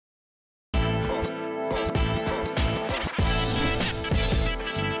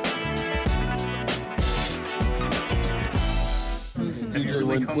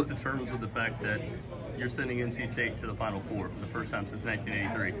finally comes to terms with the fact that you're sending NC State to the Final Four for the first time since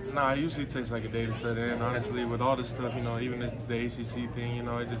 1983? Nah, it usually takes like a day to set in. Honestly, with all this stuff, even the ACC thing,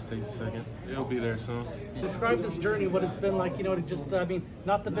 it just takes a second. It'll be there soon. Describe this journey, what it's been like, to just,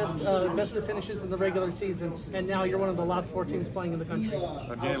 not the best of finishes in the regular season, and now you're one of the last 4 teams playing in the country.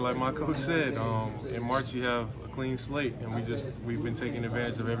 Again, like my coach said, in March you have a clean slate, and we've been taking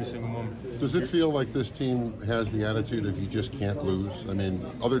advantage of every single moment. Does it feel like this team has the attitude of you just can't lose? I mean,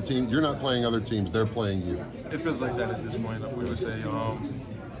 other teams, you're not playing other teams, they're playing you. It feels like that at this point. We would say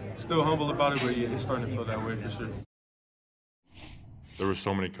still humble about it, but yeah, it's starting to feel that way for sure. There were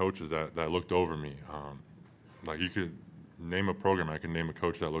so many coaches that looked over me. Like you could name a program, I can name a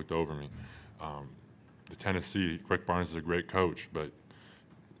coach that looked over me. The Tennessee, Greg Barnes is a great coach, but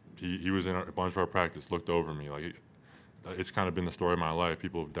he was in a bunch of our practice, looked over me. Like it's kind of been the story of my life.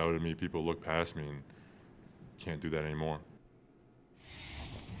 People have doubted me, people look past me, and can't do that anymore.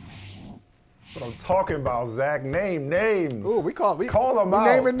 What I'm talking about, Zach. Name names. Ooh, we call them out.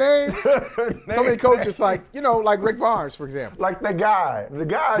 Naming names. So many coaches, like Rick Barnes, for example. Like the guy. The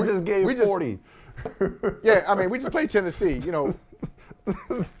guy just gave 40. Yeah, we just played Tennessee. The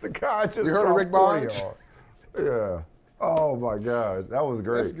guy just. You heard of Rick Barnes? Yeah. Oh my gosh, that was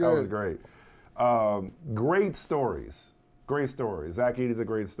great. That was great. Great stories. Great stories. Zach Edey's a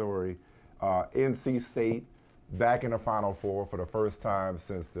great story. NC State back in the Final Four for the first time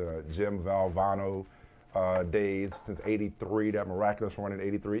since the Jim Valvano days, since '83, that miraculous run in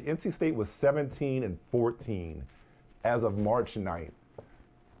 '83. NC State was 17-14 as of March 9th.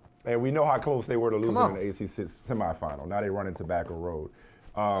 And we know how close they were to losing in the ACC semifinal. Now they run in Tobacco Road.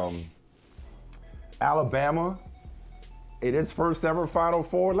 Alabama, in its first ever Final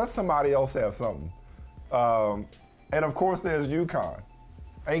Four, let somebody else have something. And of course there's UConn.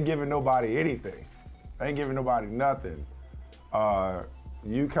 Ain't giving nobody anything. Ain't giving nobody nothing.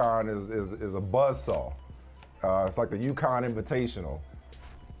 UConn is a buzzsaw. It's like the UConn Invitational.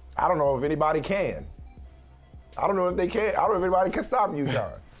 I don't know if anybody can. I don't know if they can. I don't know if anybody can stop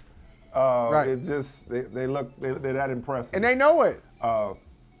UConn. Right. It's just they're that impressive. And they know it.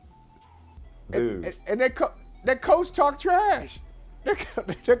 Dude. And their coach talk trash.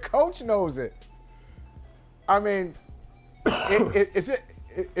 Their coach knows it.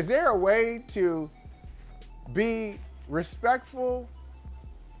 Is there a way to be respectful,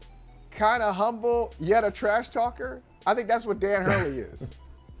 kind of humble, yet a trash talker? I think that's what Dan Hurley is.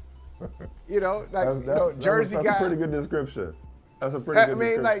 Jersey guy. That's a pretty good description. That's a pretty good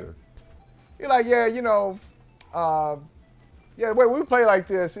description. You're like, the way we play like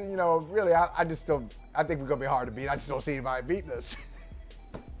this, really, I think we're gonna be hard to beat. I just don't see anybody beating us.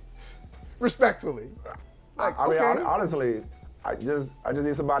 Respectfully. Honestly, I just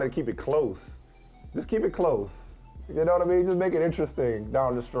need somebody to keep it close. Just keep it close. You know what I mean? Just make it interesting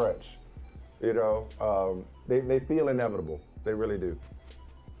down the stretch. They feel inevitable. They really do.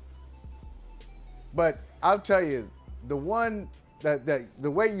 But I'll tell you, the one the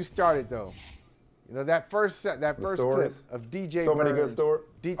way you started though, that first clip of DJ Burns. So many good stories.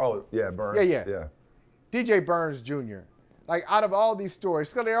 Burns. Yeah. DJ Burns Jr. Like out of all these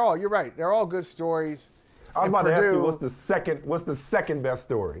stories, because you're right, they're all good stories. I was about to ask you what's the second best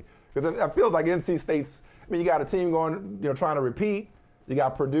story? Because it feels like NC State's. You got a team going, trying to repeat. You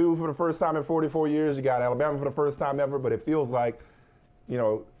got Purdue for the first time in 44 years. You got Alabama for the first time ever. But it feels like,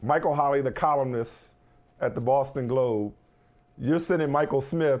 Michael Holley, the columnist at the Boston Globe, you're sending Michael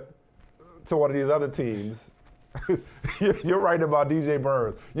Smith to one of these other teams. You're writing about DJ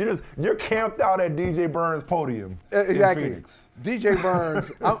Burns. You're camped out at DJ Burns' podium. Exactly. In Phoenix. DJ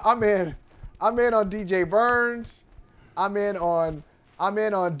Burns. I'm in on DJ Burns. I'm in on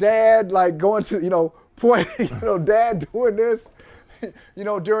Dad, like going to, Dad doing this,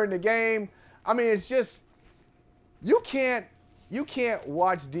 during the game. It's just, you can't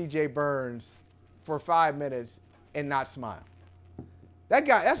watch DJ Burns for 5 minutes and not smile. That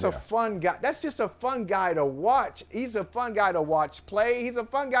guy, that's a fun guy. That's just a fun guy to watch. He's a fun guy to watch play. He's a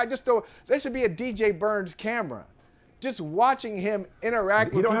fun guy there should be a DJ Burns camera. Just watching him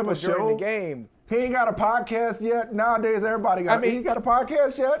interact with people during the game. He ain't got a podcast yet. Nowadays, everybody got. He ain't got a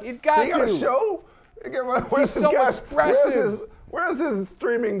podcast yet. He's got he got a show. He's so expressive. Where's his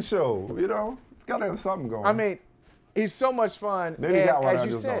streaming show? It's got to have something going. He's so much fun. Maybe he got one. As I you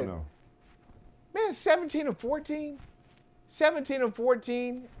just said, don't know. Man, 17-14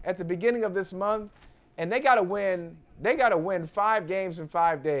 at the beginning of this month, and they got to win. They got to win 5 games in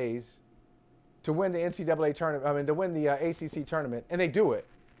 5 days to win the NCAA tournament. To win the ACC tournament, and they do it.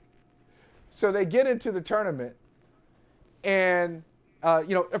 So they get into the tournament, and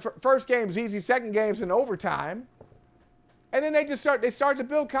first game's easy, second game's in overtime, And then they start to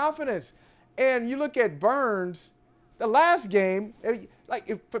build confidence. And you look at Burns, the last game,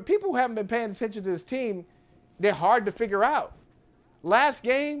 for people who haven't been paying attention to this team, they're hard to figure out. Last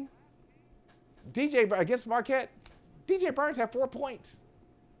game, against Marquette, DJ Burns had 4 points.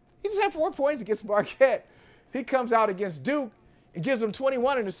 He just had 4 points against Marquette. He comes out against Duke and gives them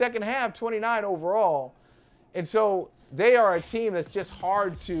 21 in the second half, 29 overall. And so they are a team that's just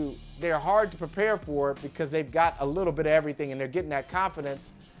hard to prepare for because they've got a little bit of everything and they're getting that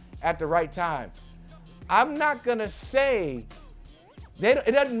confidence at the right time. I'm not going to say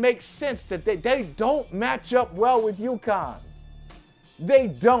it doesn't make sense that they don't match up well with UConn. They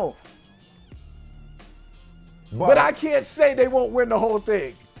don't. But I can't say they won't win the whole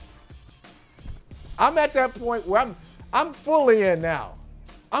thing. I'm at that point where I'm fully in now.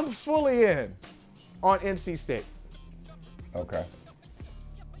 I'm fully in on NC State. Okay.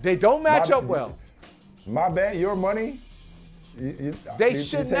 They don't match up well. My bet, your money. They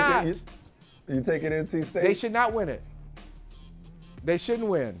should not. You taking NC State? They should not win it. They shouldn't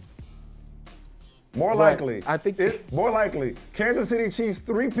win. More likely. I think more likely. Kansas City Chiefs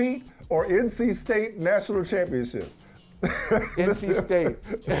three-peat or NC State national championship. NC State.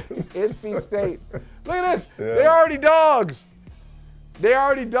 NC State. Look at this. Yeah. They're already dogs. They're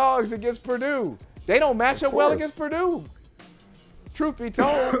already dogs against Purdue. They don't match up well against Purdue. Truth be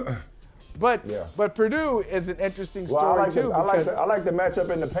told. But Purdue is an interesting story too. I like the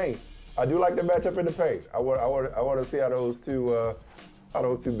matchup in the paint. I do like the matchup in the paint. I want to see how those two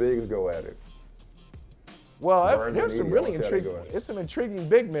bigs go at it. Well, there's some really intriguing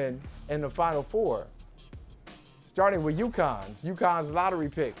big men in the Final Four. Starting with UConn's lottery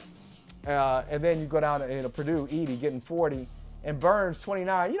pick. And then you go down to Purdue, Edey getting 40, and Burns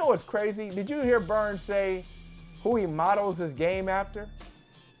 29. You know what's crazy? Did you hear Burns say who he models his game after?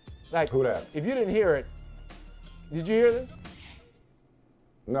 Like, who that? If you didn't hear it, did you hear this?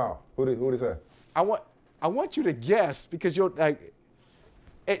 No. Who did he say? I want you to guess because you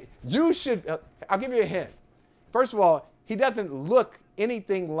should. I'll give you a hint. First of all, he doesn't look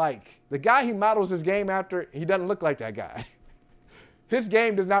anything like the guy he models his game after. He doesn't look like that guy. His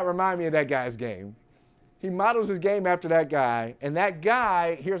game does not remind me of that guy's game. He models his game after that guy, and that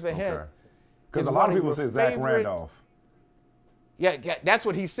guy, here's a hint. Because a lot of people say Zach Randolph. Yeah, that's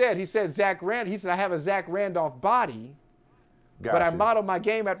what he said. He said Zach Randolph. He said, I have a Zach Randolph body, but I model my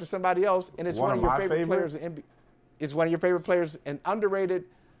game after somebody else, and it's one of your favorite players. It's one of your favorite players, an underrated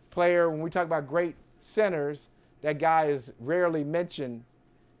player. When we talk about great centers, that guy is rarely mentioned.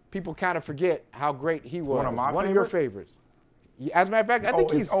 People kind of forget how great he was. One of your favorites. As a matter of fact, I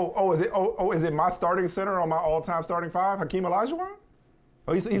think he's. Is it my starting center on my all-time starting five, Hakeem Olajuwon?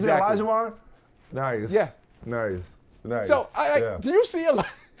 Oh, he's exactly. Olajuwon? Nice. Yeah. Nice. So, do you see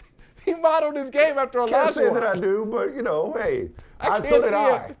he modeled his game after Olajuwon? Can't say that I do, but, hey, so did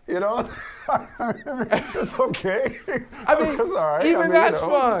I. It's okay. I mean, that's all right. Even that's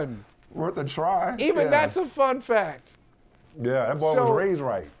fun. Worth a try. Even that's a fun fact. Yeah, that boy was raised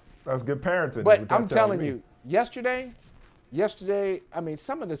right. That's good parenting. But I'm telling you, yesterday, I mean,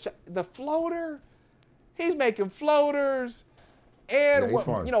 some of the floater, he's making floaters and,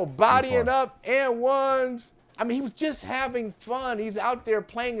 bodying up and ones. I mean, he was just having fun. He's out there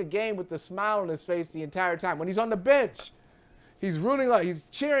playing a game with a smile on his face the entire time. When he's on the bench, he's he's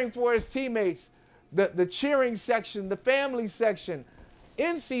cheering for his teammates, the cheering section, the family section.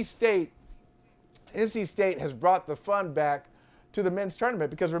 NC State has brought the fun back to the men's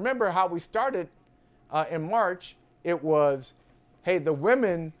tournament because remember how we started in March. It was, hey, the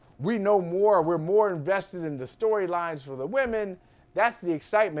women, we know more. We're more invested in the storylines for the women. That's the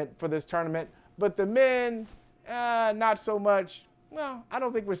excitement for this tournament. But the men, not so much. Well, I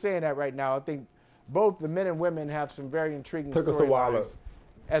don't think we're saying that right now. I think both the men and women have some very intriguing storylines. Took us a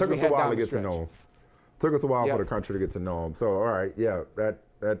while to get to know them. Took us a while for the country to get to know them. So, all right, that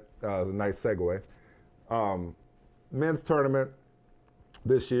was a nice segue. Men's tournament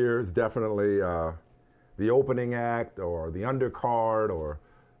this year is definitely the opening act or the undercard or,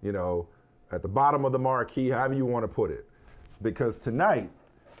 at the bottom of the marquee, however you want to put it. Because tonight,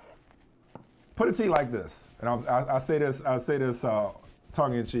 put it to you like this, and I say this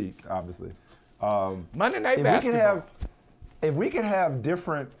tongue in cheek, obviously. Monday Night Basketball. If we could have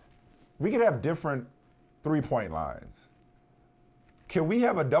different three-point lines. Can we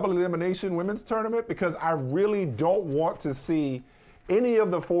have a double elimination women's tournament? Because I really don't want to see any of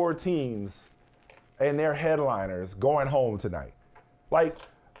the four teams and their headliners going home tonight. Like,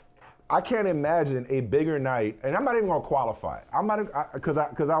 I can't imagine a bigger night, and I'm not even going to qualify. Because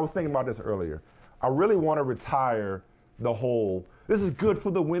I was thinking about this earlier. I really want to retire the whole, this is good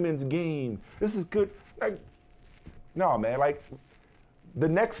for the women's game. This is good. Like, No, man. Like the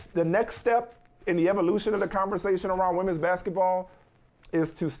next step in the evolution of the conversation around women's basketball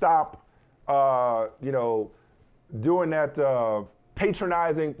is to stop, doing that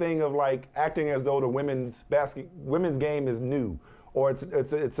patronizing thing of like acting as though the women's game is new, or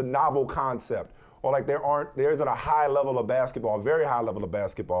it's a novel concept, or like there isn't a high level of basketball, a very high level of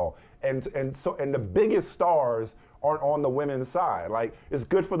basketball, and the biggest stars aren't on the women's side. Like, it's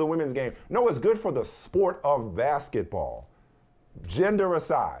good for the women's game. No, it's good for the sport of basketball. Gender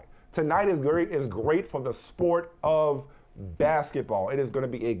aside, tonight is great for the sport of basketball. It is going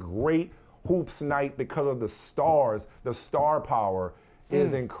to be a great hoops night because of the stars. The star power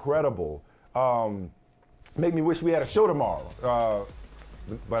is incredible. Make me wish we had a show tomorrow,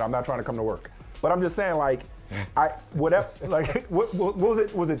 but I'm not trying to come to work. But I'm just saying, like, what was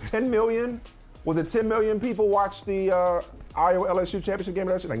it? Was it 10 million? Was it 10 million people watched the Iowa LSU championship game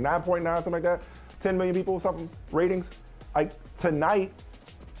last year? Like 9.9, something like that? 10 million people, something, ratings? Like, tonight,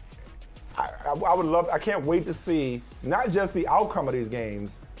 I can't wait to see not just the outcome of these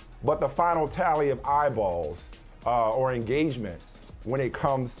games, but the final tally of eyeballs or engagement when it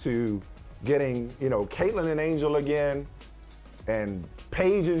comes to getting, Caitlin and Angel again, and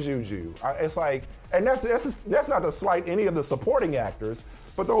Paige and JuJu. It's like, and that's not to slight any of the supporting actors,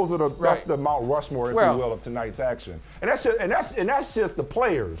 but those are that's the Mount Rushmore, if you will, of tonight's action. And that's just the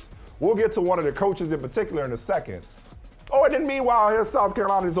players. We'll get to one of the coaches in particular in a second. Oh, and then meanwhile, here's South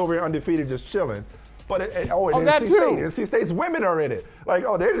Carolina is over here undefeated, just chilling. But NC State's women are in it. Like,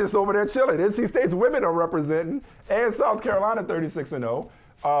 they're just over there chilling. NC State's women are representing, and South Carolina 36-0.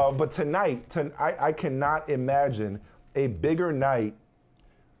 But tonight, I cannot imagine a bigger night,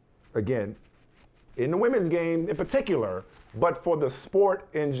 again, in the women's game in particular, but for the sport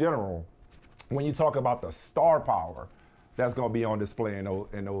in general, when you talk about the star power that's going to be on display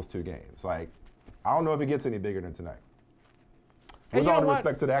in those two games. Like, I don't know if it gets any bigger than tonight. With all due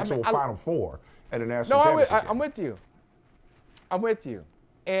respect to the actual Final Four and the national championship. I'm with you. I'm with you.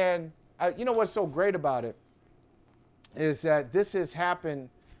 And you know what's so great about it is that this has happened.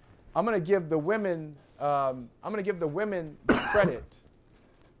 I'm going to give the women. I'm going to give the women the credit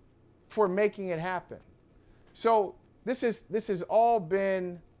for making it happen. So this is all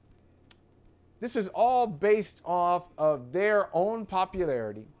based off of their own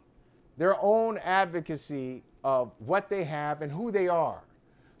popularity, their own advocacy of what they have and who they are.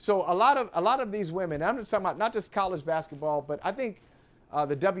 So a lot of these women, I'm just talking about not just college basketball, but I think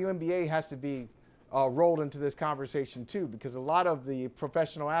the WNBA has to be rolled into this conversation too, because a lot of the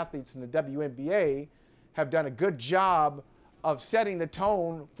professional athletes in the WNBA have done a good job of setting the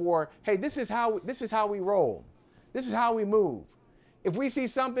tone for, hey, this is how we roll. This is how we move. If we see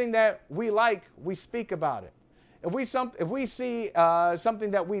something that we like, we speak about it. If we see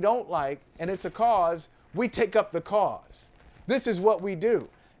something that we don't like and it's a cause, we take up the cause. This is what we do.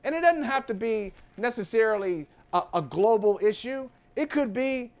 And it doesn't have to be necessarily a global issue. It could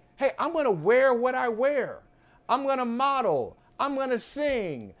be, hey, I'm going to wear what I wear. I'm going to model. I'm going to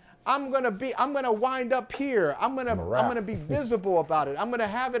sing. I'm going to wind up here. I'm going to be visible about it. I'm going to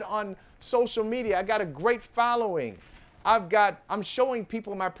have it on social media. I got a great following. I'm showing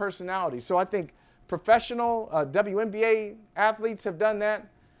people my personality. So I think professional WNBA athletes have done that.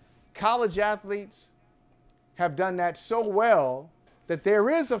 College athletes have done that so well that there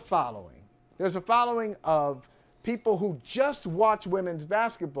is a following. There's a following of people who just watch women's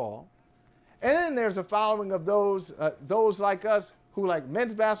basketball. And then there's a following of those like us who like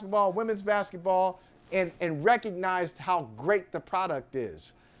men's basketball, women's basketball, and recognized how great the product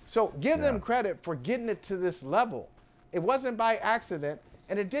is. So give them credit for getting it to this level. It wasn't by accident,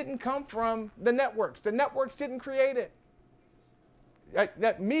 and it didn't come from the networks. The networks didn't create it.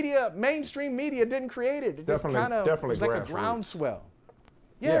 That media, mainstream media didn't create it. It just kind of was like a groundswell.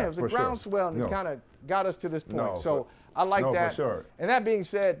 Yeah, it was a groundswell, and it kind of got us to this point. So I like that. For sure. And that being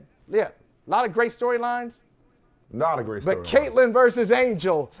said, a lot of great storylines. Not a great story. But Caitlin versus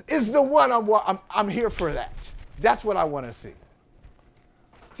Angel is the one I'm here for that. That's what I want to see.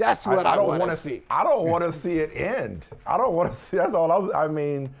 That's what I want to see. I don't want to see it end. I don't want to see. That's all. I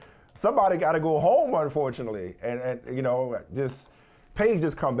mean, somebody got to go home, unfortunately. And just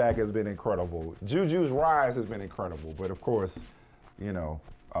Paige's comeback has been incredible. JuJu's rise has been incredible. But of course, the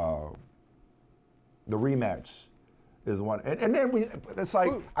rematch is one. And then it's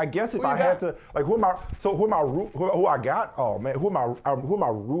like, I guess if I had to, like, who I got? Oh man, who am I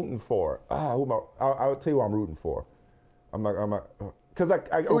rooting for? I'll tell you who I'm rooting for. Who you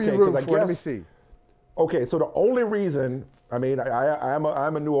rooting for? Let me see. Okay, so the only reason, I'm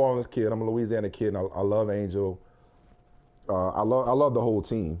a New Orleans kid. I'm a Louisiana kid, and I love Angel. I love the whole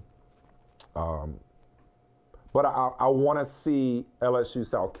team. But I want to see LSU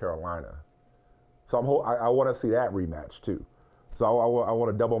South Carolina. So I want to see that rematch too. So I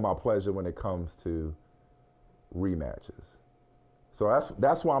want to double my pleasure when it comes to rematches. So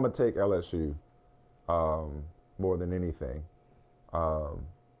that's why I'm gonna take LSU more than anything.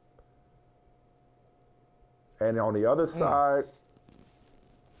 And on the other side,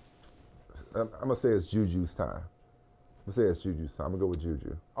 I'm gonna say it's JuJu's time. I'm gonna go with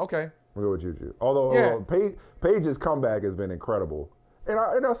JuJu. Okay. I'm gonna go with JuJu. Although Paige's comeback has been incredible,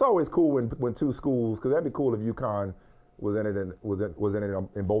 and that's always cool when two schools, because that'd be cool if UConn was in it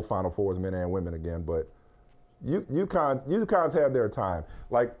in both Final Fours, men and women again. But UConn's had their time.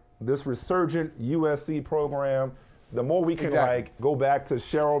 Like this resurgent USC program. The more we can like go back to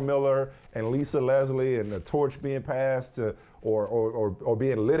Cheryl Miller and Lisa Leslie and the torch being passed to, or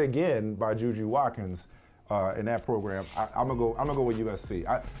being lit again by JuJu Watkins in that program, I'm gonna go with USC.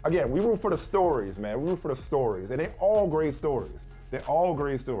 Again, we root for the stories, man. We root for the stories, and they're all great stories.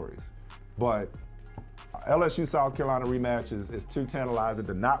 But LSU South Carolina rematch is too tantalizing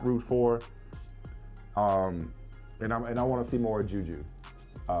to not root for. And I want to see more of JuJu.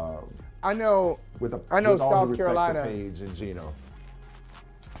 I know South Carolina. Paige and Gino.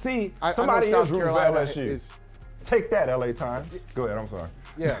 See, I somebody know is South rooting for Carolina LSU. Take that, LA Times. Go ahead. I'm sorry.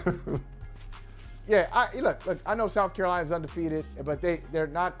 Yeah. Yeah. Look. I know South Carolina's undefeated, but they're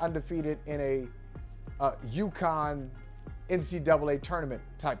not undefeated in a UConn NCAA tournament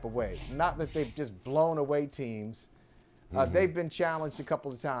type of way. Not that they've just blown away teams. They've been challenged a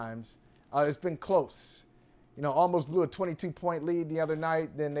couple of times. It's been close. You know, almost blew a 22-point lead the other night.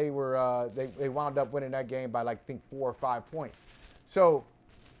 Then they wound up winning that game by, like, I think 4 or 5 points. So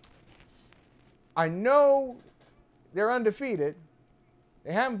I know they're undefeated.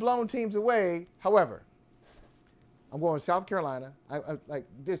 They haven't blown teams away. However, I'm going with South Carolina. I like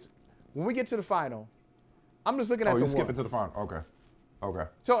this. When we get to the final, I'm just looking at the ones. Oh, you skipping to the final. Okay.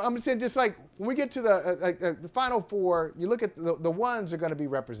 So I'm saying just like when we get to the Final Four, you look at the ones are going to be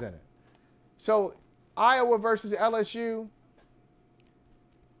represented. So Iowa versus LSU,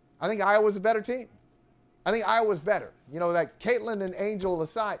 I think Iowa's a better team. I think Iowa's better. You know, like Caitlin and Angel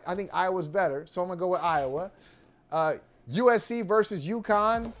aside, I think Iowa's better. So I'm going to go with Iowa. USC versus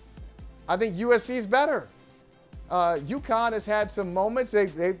UConn, I think USC's better. UConn has had some moments.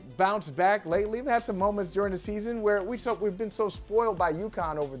 They've bounced back lately. We've had some moments during the season where we've been so spoiled by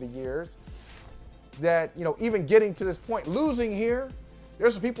UConn over the years that, you know, even getting to this point, losing here,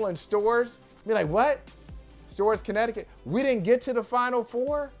 there's some people in stores be like, what? Stores, Connecticut. We didn't get to the Final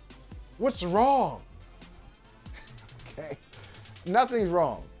Four? What's wrong? Okay. Nothing's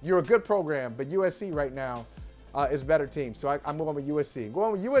wrong. You're a good program, but USC right now is a better team. So I'm going with USC. I'm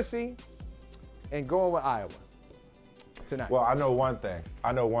going with USC and going with Iowa tonight. Well, I know one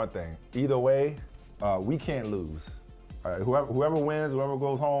thing. Either way, we can't lose. Whoever wins, whoever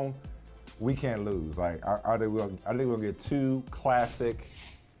goes home, we can't lose. Like I think we'll get two classic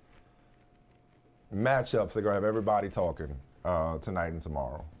matchups that are gonna have everybody talking tonight and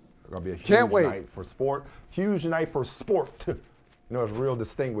tomorrow. It's gonna be a huge night for sport. Huge night for sport. You know, it's real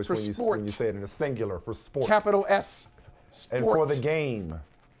distinguished when you say it in the singular, for sport. Capital S. Sport. And for the game.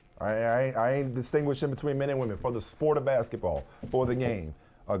 I ain't distinguishing between men and women. For the sport of basketball, for the game.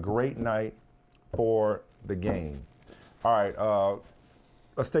 A great night for the game. All right,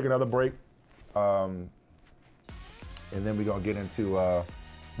 let's take another break. And then we're going to get into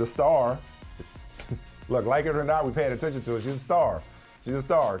the star. Look, like it or not, we're paying attention to her. She's a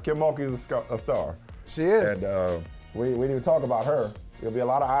star. Kim Mulkey is a star. She is. And we need to talk about her. There'll be a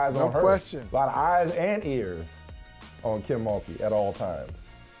lot of eyes on her. No question. A lot of eyes and ears on Kim Mulkey at all times.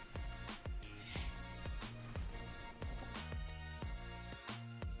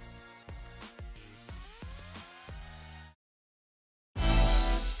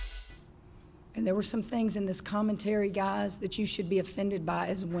 And there were some things in this commentary, guys, that you should be offended by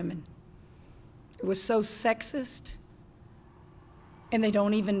as women. It was so sexist, and they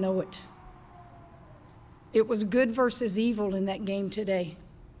don't even know it. It was good versus evil in that game today.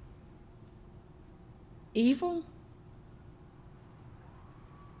 Evil?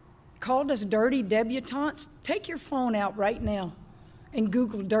 Called us dirty debutantes? Take your phone out right now and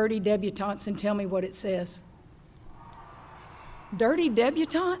Google dirty debutantes and tell me what it says. Dirty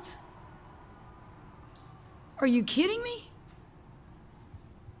debutantes? Are you kidding me?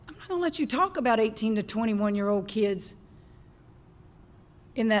 I'm not gonna let you talk about 18 to 21-year-old kids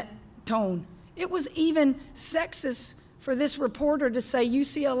in that tone. It was even sexist for this reporter to say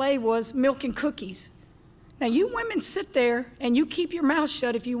UCLA was milk and cookies. Now, you women sit there and you keep your mouth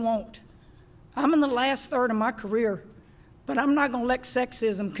shut if you want. I'm in the last third of my career, but I'm not gonna let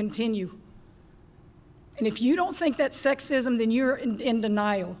sexism continue. And if you don't think that's sexism, then you're in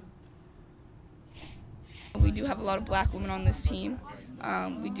denial. We do have a lot of black women on this team.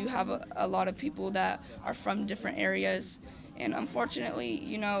 We do have a lot of people that are from different areas. And unfortunately,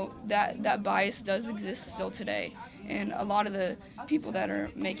 you know, that bias does exist still today. And a lot of the people that are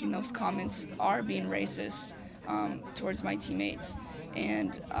making those comments are being racist towards my teammates.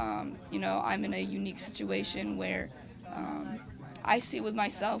 And, you know, I'm in a unique situation where I see with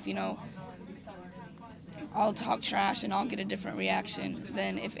myself, you know, I'll talk trash and I'll get a different reaction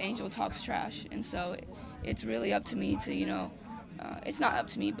than if Angel talks trash. And so it's really up to me to, you know, it's not up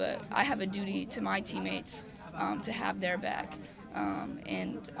to me, but I have a duty to my teammates to have their back.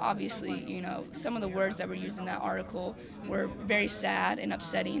 And obviously, you know, some of the words that were used in that article were very sad and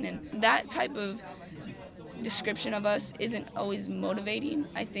upsetting. And that type of description of us isn't always motivating.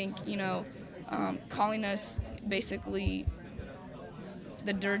 I think, you know, calling us basically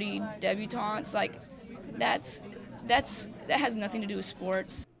the dirty debutantes, like that has nothing to do with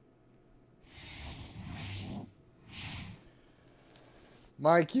sports.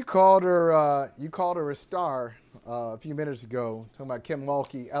 Mike, you called her a star a few minutes ago, talking about Kim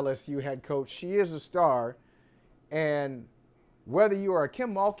Mulkey, LSU head coach. She is a star, and whether you are a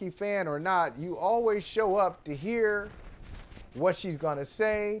Kim Mulkey fan or not, you always show up to hear what she's going to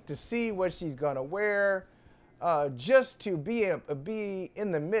say, to see what she's going to wear, just to be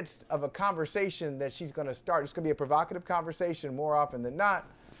in the midst of a conversation that she's going to start. It's going to be a provocative conversation more often than not,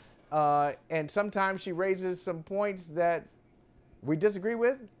 and sometimes she raises some points that we disagree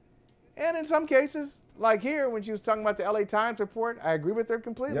with, and in some cases, like here when she was talking about the LA Times report, I agree with her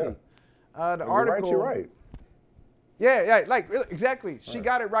completely. Yeah. The article, you're right. Yeah, like exactly. She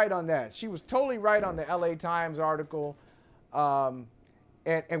got it right on that. She was totally right on the LA Times article, and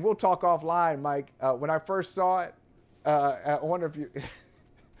we'll talk offline, Mike. When I first saw it, I wonder if you.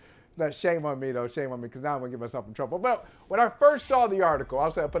 No, shame on me though, shame on me, because now I'm gonna get myself in trouble. But when I first saw the article,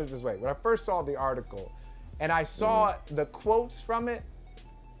 I'll put it this way: when I first saw the article, and I saw the quotes from it,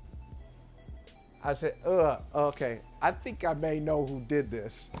 I said, okay, I think I may know who did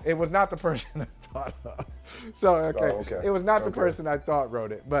this. It was not the person I thought of. So, okay. It was not the person I thought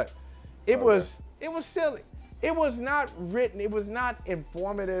wrote it, but it was silly. It was not written, it was not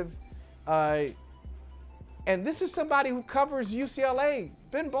informative. And this is somebody who covers UCLA.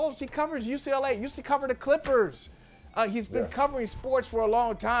 Ben Bowles, he covers UCLA, used to cover the Clippers. He's been covering sports for a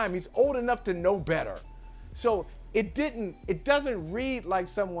long time. He's old enough to know better. So it doesn't read like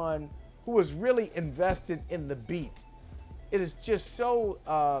someone who was really invested in the beat. It is just so,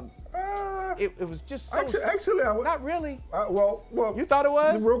 it was just so. Actually, not really. Well, you thought it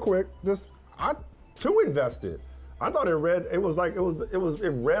was? Real quick, I too invested. I thought it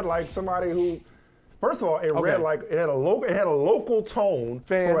read like somebody who, first of all, it read like it had a local tone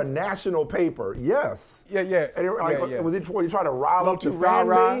for a national paper. Yes. Yeah. And was he trying to rile up the fan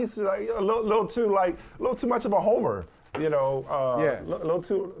base? Like, a little too much of a homer. You know,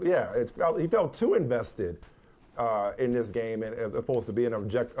 he felt too invested in this game, as opposed to being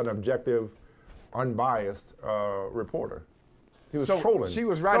an objective, unbiased reporter. He was trolling. She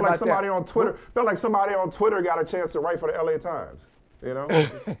was right about that. Felt like somebody on Twitter got a chance to write for the LA Times. You know,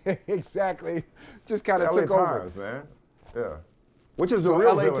 exactly. Just kind of LA took Times, over, man. Yeah, which is the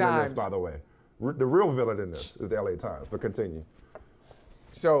real villain in this, by the way. The real villain in this is the LA Times. But continue.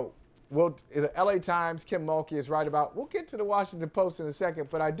 So. Well, the LA Times, Kim Mulkey is right about. We'll get to the Washington Post in a second,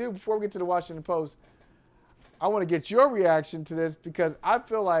 but before we get to the Washington Post, I want to get your reaction to this, because I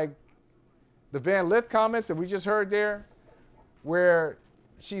feel like the Van Lith comments that we just heard there, where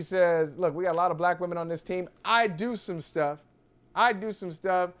she says, look, we got a lot of black women on this team. I do some stuff. I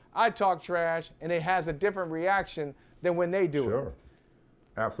talk trash, and it has a different reaction than when they do it. Sure.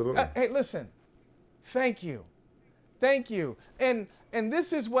 Absolutely. Hey, listen, thank you. And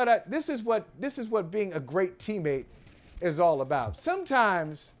this is what being a great teammate is all about.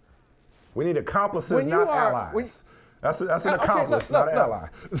 Sometimes we need accomplices, not allies. That's an accomplice, not an ally.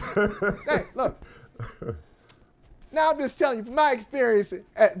 Hey, look. Now I'm just telling you from my experience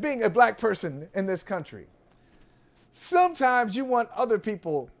at being a black person in this country. Sometimes you want other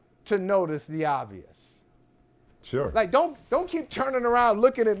people to notice the obvious. Sure. Like don't keep turning around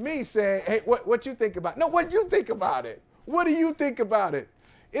looking at me saying, hey, what you think about it? No, what you think about it? What do you think about it?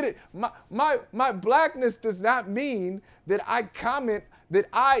 My blackness does not mean that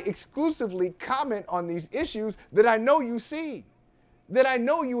I exclusively comment on these issues that I know you see, that I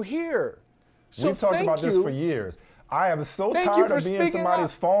know you hear. So we've talked about this for years. I am so tired of being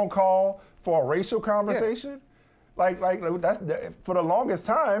somebody's phone call for a racial conversation. Yeah. Like that's for the longest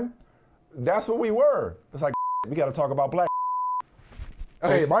time, that's what we were. It's like, we got to talk about black.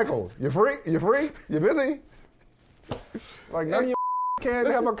 Hey, Michael, you free? You free? You busy? Like, none of you can't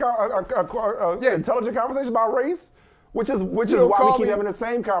have a intelligent conversation about race? Which is why we keep having the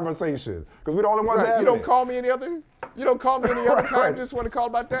same conversation. Because we're the only ones having You don't it. call me any other? You don't call me any other time? Just want to call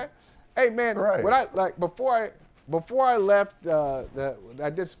about that? Hey, man, when before I left, I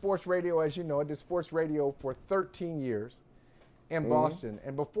did sports radio, as you know. I did sports radio for 13 years in Boston.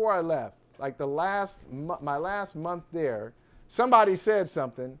 And before I left, like my last month there, somebody said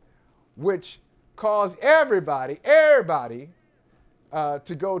something which caused everybody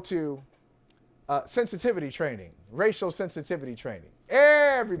to go to sensitivity training, racial sensitivity training.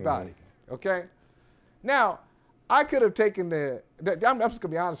 Everybody, okay? Now, I could have taken I'm just going to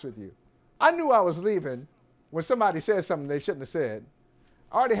be honest with you. I knew I was leaving when somebody said something they shouldn't have said.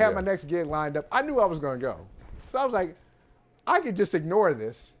 I already had my next gig lined up. I knew I was going to go. So I was like, I could just ignore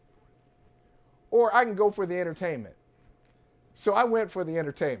this, or I can go for the entertainment. So I went for the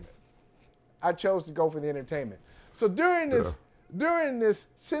entertainment. I chose to go for the entertainment. So during this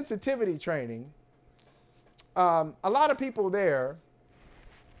sensitivity training, a lot of people there,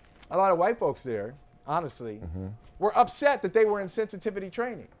 a lot of white folks there, honestly, were upset that they were in sensitivity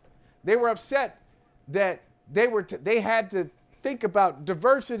training. They were upset that they had to think about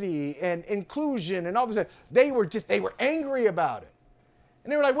diversity and inclusion and all this. They were angry about it.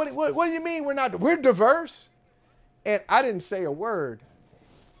 And they were like, what do you mean we're diverse? And I didn't say a word.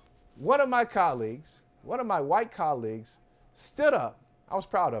 One of my white colleagues stood up. I was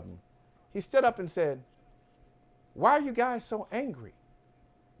proud of him. He stood up and said, why are you guys so angry?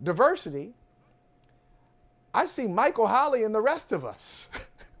 Diversity? I see Michael, Holley, and the rest of us.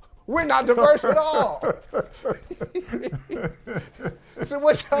 We're not diverse at all. So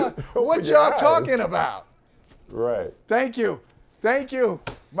what y'all talking about? Right. Thank you.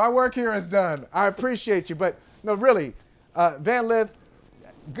 My work here is done. I appreciate you. But no, really, Van Lith,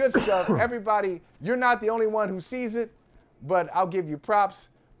 good stuff. Everybody, you're not the only one who sees it, but I'll give you props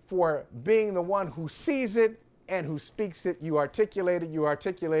for being the one who sees it and who speaks it. You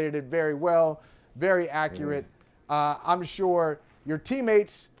articulated it very well, very accurate. I'm sure your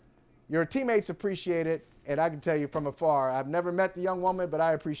teammates appreciate it, and I can tell you from afar, I've never met the young woman, but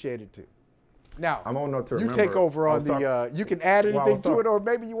I appreciate it too. Now, I'm old enough to remember. take over on you can add anything to it, or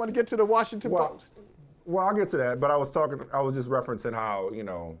maybe you want to get to the Washington Post. Well, I'll get to that, but I was just referencing how,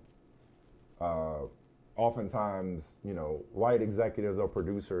 oftentimes, white executives or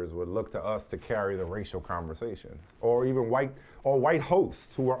producers would look to us to carry the racial conversations, or even white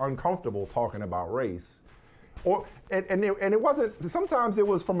hosts who are uncomfortable talking about race. And it wasn't, sometimes it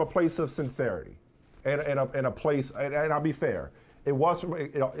was from a place of sincerity and a place, and I'll be fair, it was from,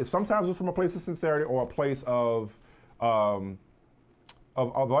 sometimes it was from a place of sincerity or a place of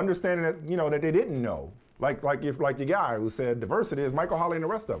understanding that, that they didn't know. Like your guy who said diversity is Michael, Holley, and the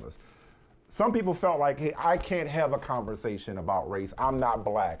rest of us. Some people felt like, hey, I can't have a conversation about race. I'm not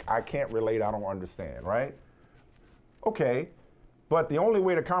black. I can't relate. I don't understand, right? Okay, but the only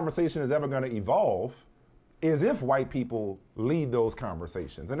way the conversation is ever going to evolve is if white people lead those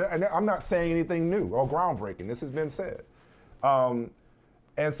conversations. And I'm not saying anything new or groundbreaking. This has been said. And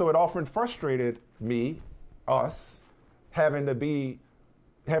so it often frustrated us, having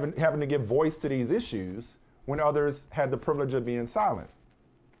to give voice to these issues when others had the privilege of being silent.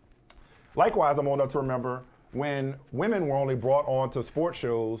 Likewise, I'm old enough to remember when women were only brought on to sports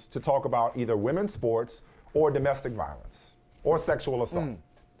shows to talk about either women's sports or domestic violence or sexual assault.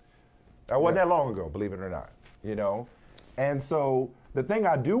 That wasn't that long ago, believe it or not, And so the thing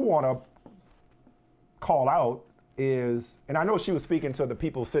I do want to call out is, and I know she was speaking to the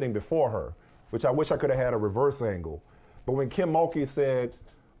people sitting before her, which I wish I could have had a reverse angle, but when Kim Mulkey said,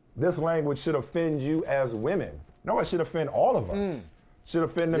 this language should offend you as women. No, it should offend all of us. Should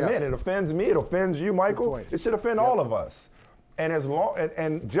offend the men. It offends me. It offends you, Michael. It should offend all of us. And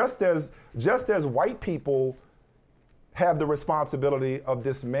just as white people have the responsibility of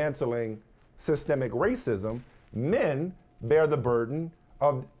dismantling systemic racism, men bear the burden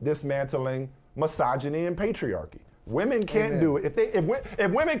of dismantling misogyny and patriarchy. Women can't do it.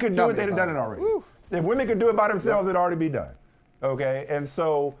 If women could do it, they'd have done it already. If women could do it by themselves, it'd already be done. Okay, and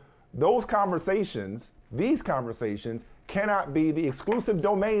so these conversations cannot be the exclusive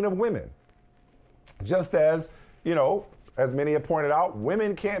domain of women. Just as, as many have pointed out,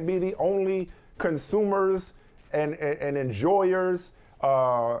 women can't be the only consumers and enjoyers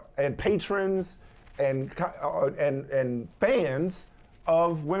and patrons and fans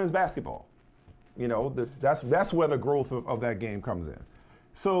of women's basketball. That's where the growth of that game comes in.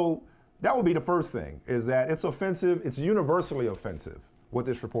 So that would be the first thing, is that it's offensive, it's universally offensive what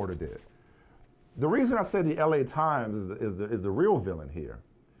this reporter did. The reason I said the LA Times is the real villain here,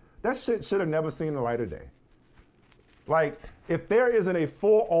 that shit should have never seen the light of day. Like, if there isn't a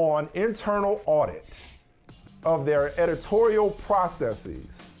full-on internal audit of their editorial processes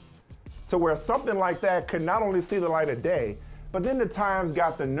to where something like that could not only see the light of day, but then the Times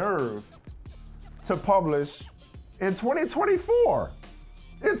got the nerve to publish in 2024.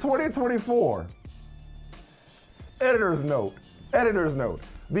 In 2024. Editor's note. Editor's note.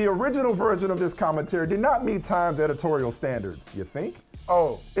 The original version of this commentary did not meet Times editorial standards, you think?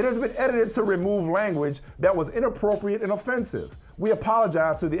 Oh. It has been edited to remove language that was inappropriate and offensive. We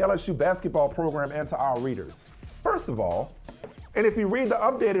apologize to the LSU basketball program and to our readers. First of all, and if you read the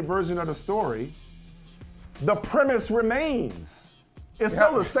updated version of the story, the premise remains. It's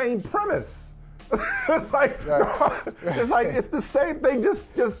still the same premise. It's like it's the same thing,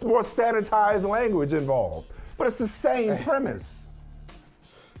 just more sanitized language involved. But it's the same premise.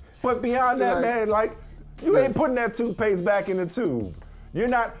 But beyond that, man, like, you ain't putting that toothpaste back in the tube. You're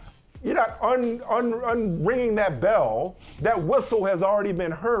not unringing that bell. That whistle has already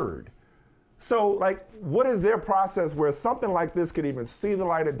been heard. So, like, what is their process where something like this could even see the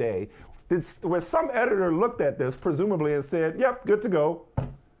light of day? Where some editor looked at this, presumably, and said, yep, good to go.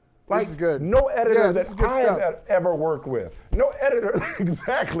 Like, this is good. No editor this that I have ever worked with. No editor,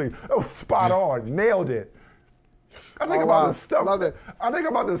 exactly. That was spot on, nailed it. I think about the stuff. Love it. I think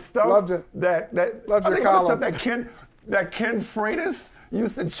about the stuff Loved it. that Loved I your think about column. the stuff that Ken Freitas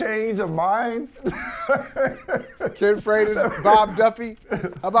used to change a mind. Ken Freitas, Bob Duffy. How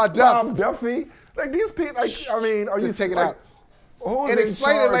about Duff? Bob Duffy. Like, these people, like, I mean, are Just you take it like, out. Who's And in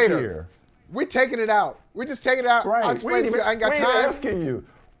explain it charge later. Here? We're taking it out. We're just taking it out. Right. I'll explain to you. I ain't got we ain't time. asking you.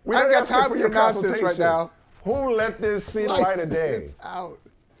 I ain't got time for your nonsense right now. Who let this see the light of day? It's out.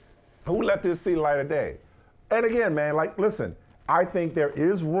 Who let this see the light of day? And again, man, like, listen, I think there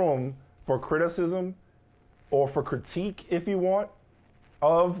is room for criticism or for critique, if you want,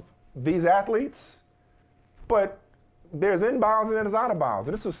 of these athletes, but there's inbounds and there's out of bounds.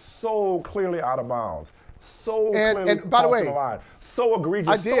 And this was so clearly out of bounds. So clearly and by the way, crossing the line. So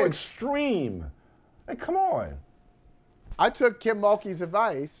egregious, so did. extreme. Like, come on. I took Kim Mulkey's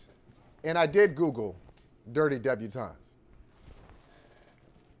advice, and I did Google dirty debutantes.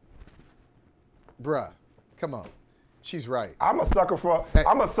 Bruh, come on. She's right. I'm a sucker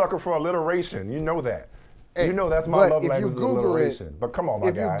for alliteration. You know that. Hey, you know that's my love if language, you Google alliteration. But come on,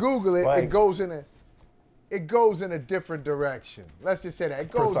 my guy. If you Google it, like, it goes in a different direction. Let's just say that.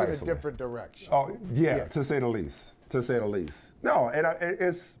 It goes in a different direction. Oh, yeah, to say the least. To say the least. No, and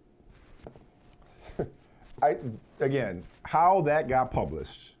it's again, how that got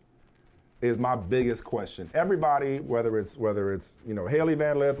published is my biggest question. Everybody, whether it's Hailey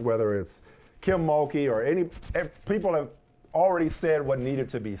Van Lith, whether it's Kim Mulkey or people have already said what needed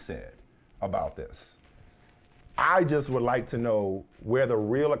to be said about this. I just would like to know where the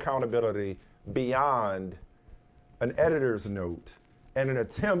real accountability beyond an editor's note and an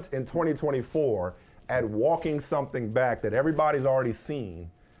attempt in 2024 at walking something back that everybody's already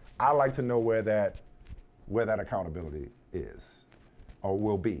seen. I'd like to know where that accountability is or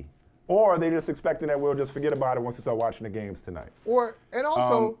will be. Or are they just expecting that we'll just forget about it once we start watching the games tonight? And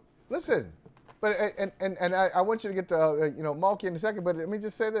also, listen, but and I want you to get to Mulkey in a second, but let me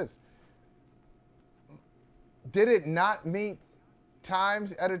just say this. Did it not meet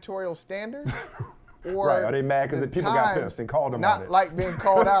Times editorial standards? Or right, are they mad because people got pissed and called them on it? Not like being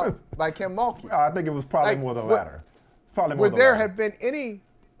called out by Kim Mulkey. I think it was probably more the latter. It's probably more would the there latter. have been any?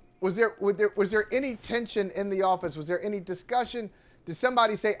 Was there any tension in the office? Was there any discussion? Did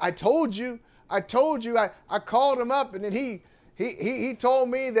somebody say, "I told you, I called him up, and then he told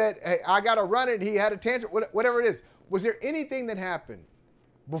me that hey, I got to run it. He had a tantrum, whatever it is." Was there anything that happened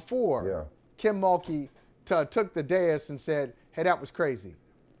before Kim Mulkey took the dais and said, "Hey, that was crazy"?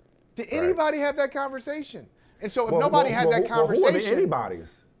 Did anybody have that conversation? And so if nobody had that conversation, who are the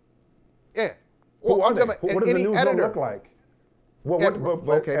anybody's? Yeah. Who are they? What does the any newsroom editor look like?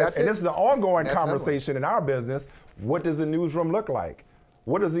 Okay, that's it. And this is an ongoing That's conversation in our business. What does the newsroom look like?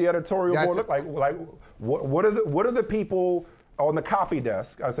 What does the editorial board look like? Like, what are the people on the copy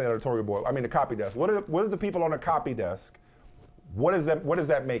desk? I say editorial board. I mean the copy desk. What are the people on the copy desk? What does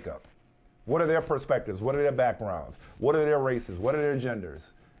that make up? What are their perspectives? What are their backgrounds? What are their races? What are their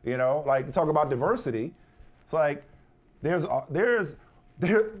genders? You know, like talk about diversity. It's like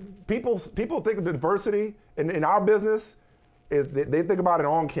people think of diversity in our business is they think about it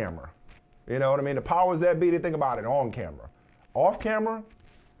on camera. You know what I mean? The powers that be, they think about it on camera. Off camera,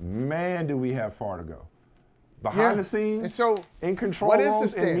 man, do we have far to go. Behind the scenes, and so in control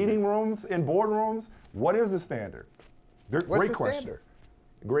rooms, in meeting rooms, in boardrooms, what is the standard? Great question.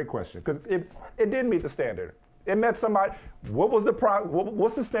 Great question, because it didn't meet the standard. It met somebody. What's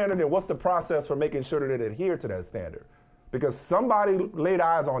the standard and what's the process for making sure that it adhered to that standard? Because somebody laid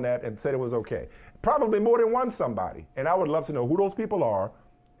eyes on that and said it was okay. Probably more than one somebody. And I would love to know who those people are,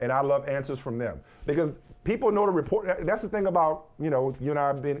 and I love answers from them. Because people know the report. That's the thing about, you and I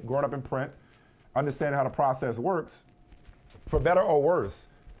have been growing up in print, understanding how the process works. For better or worse,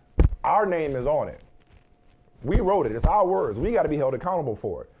 our name is on it. We wrote it. It's our words. We got to be held accountable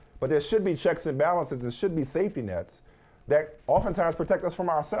for it. But there should be checks and balances. There should be safety nets that oftentimes protect us from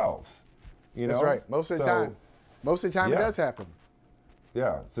ourselves. That's right. Most of the time. Most of the time, it does happen.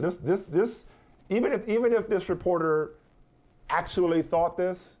 Yeah. So this, even if this reporter actually thought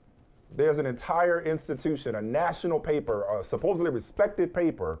this, there's an entire institution, a national paper, a supposedly respected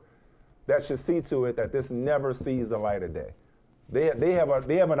paper, that should see to it that this never sees the light of day. They have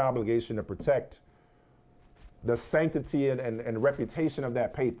an obligation to protect the sanctity and reputation of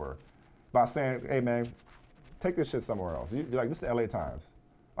that paper by saying, hey man, take this shit somewhere else. You're like, this is the LA Times.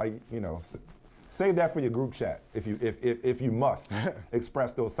 Like, save that for your group chat if you must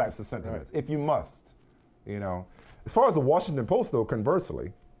express those types of sentiments. Right. If you must, As far as the Washington Post though,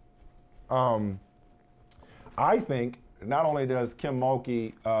 conversely, I think not only does Kim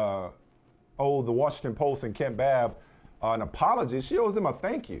Mulkey owe the Washington Post and Kent Babb an apology, she owes them a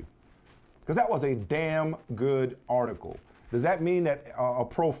thank you. Because that was a damn good article. Does that mean that a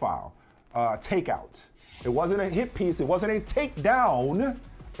profile, takeout? It wasn't a hit piece. It wasn't a takedown.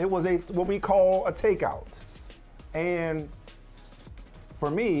 It was what we call a takeout. And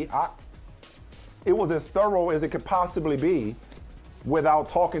for me, it was as thorough as it could possibly be without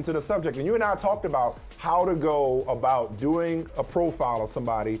talking to the subject. And you and I talked about how to go about doing a profile of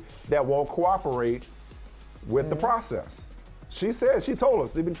somebody that won't cooperate with the process. She told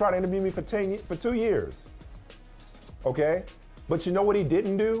us, they've been trying to interview me for 2 years. Okay? But you know what he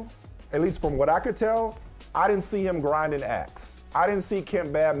didn't do? At least from what I could tell, I didn't see him grind an axe. I didn't see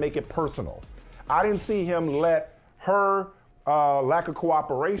Kent Babb make it personal. I didn't see him let her lack of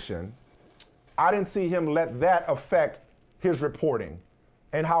cooperation, I didn't see him let that affect his reporting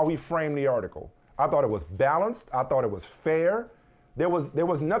and how he framed the article. I thought it was balanced. I thought it was fair. There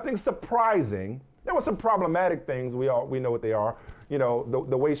was nothing surprising. There were some problematic things. We know what they are.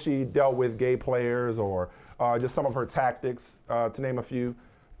 The way she dealt with gay players or just some of her tactics, to name a few.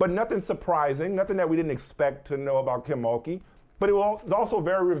 But nothing surprising, nothing that we didn't expect to know about Kim Mulkey. But it was also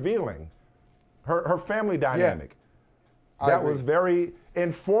very revealing. Her family dynamic. Yeah, that was very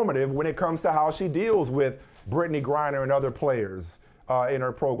informative when it comes to how she deals with Brittany Griner and other players in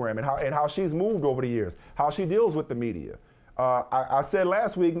her program, and how she's moved over the years, how she deals with the media. I said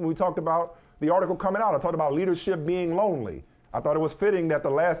last week when we talked about the article coming out, I talked about leadership being lonely. I thought it was fitting that the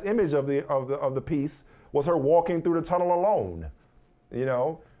last image of the piece was her walking through the tunnel alone. It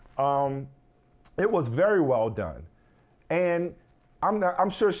was very well done. And I'm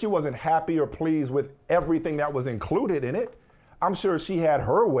sure she wasn't happy or pleased with everything that was included in it. I'm sure if she had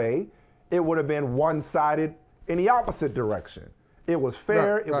her way, it would have been one-sided in the opposite direction. It was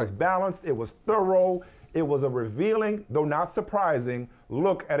fair, it was balanced, it was thorough, it was a revealing, though not surprising,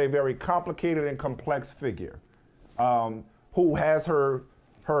 look at a very complicated and complex figure who has her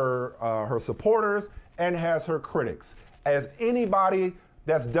supporters and has her critics, as anybody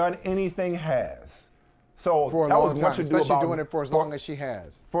that's done anything has. So for a long time, especially doing it for as long as she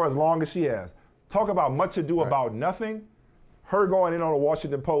has. For as long as she has. Talk about much ado about nothing. Her going in on the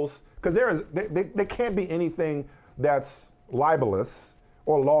Washington Post, because there can't be anything that's libelous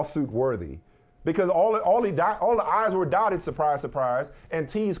or lawsuit worthy, because all the I's were dotted, surprise, surprise, and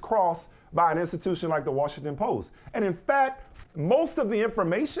T's crossed by an institution like the Washington Post. And in fact, most of the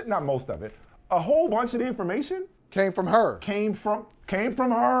information, not most of it, a whole bunch of the information came from her. Came from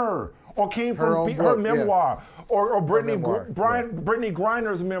her. Or came from her memoir, or Brittany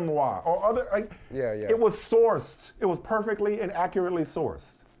Griner's memoir, or other. It was sourced. It was perfectly and accurately sourced.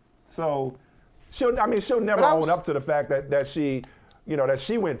 So, she'll never own up to the fact that she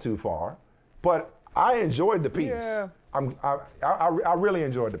went too far. But I enjoyed the piece. Yeah. I really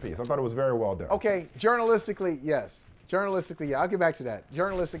enjoyed the piece. I thought it was very well done. Okay, journalistically, yes. Journalistically, yeah. I'll get back to that.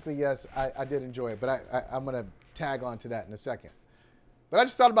 Journalistically, yes, I did enjoy it, but I'm going to tag on to that in a second. But I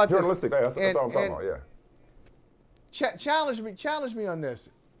just thought about this. That's what I'm talking about, yeah. Challenge me on this.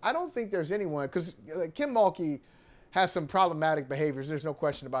 I don't think there's anyone, because Kim Mulkey has some problematic behaviors. There's no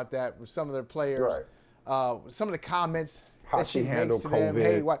question about that with some of their players. Right. Some of the comments that she makes to them.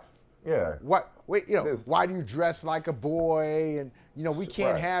 Hey, why do you dress like a boy? And we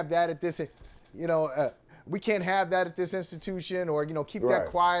can't have that at this. We can't have that at this institution, or keep that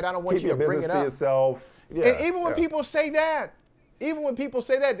quiet. I don't want you to bring it up. Yourself. Yeah, and even when people say that. Even when people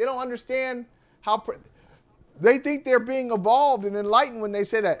say that, they don't understand how they think they're being evolved and enlightened when they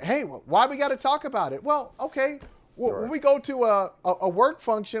say that. Hey, why we got to talk about it? Well, okay. Well, when we go to a work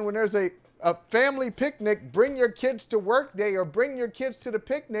function, when there's a family picnic, bring your kids to work day or bring your kids to the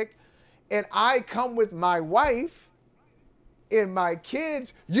picnic, and I come with my wife and my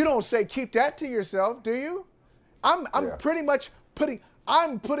kids, you don't say keep that to yourself, do you? I'm pretty much putting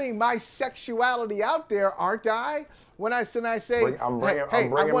my sexuality out there, aren't I? When I say, I'm hey,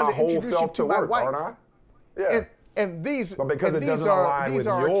 bringing I wanted my to whole introduce you self to to my work, wife. aren't I? Yeah. And these, but because and it doesn't align with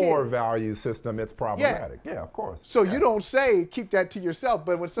your value system, it's problematic. Yeah, of course. So you don't say keep that to yourself,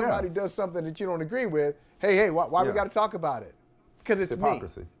 but when somebody does something that you don't agree with, hey, why we got to talk about it? Because it's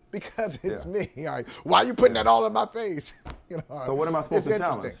hypocrisy. Me. Because it's me. All right. Why are you putting that all in my face? So what am I supposed to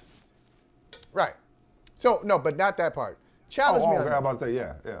challenge? Right. So no, but not that part. Challenge me on that. I'm about to say,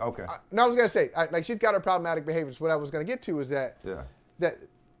 okay. No, I was gonna say, like she's got her problematic behaviors. What I was gonna get to is that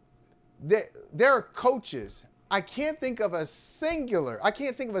there are coaches. I can't think of a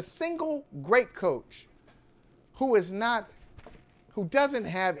single great coach who doesn't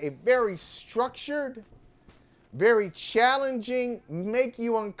have a very structured, very challenging, make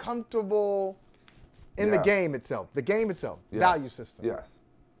you uncomfortable in the game itself. The game itself, value system.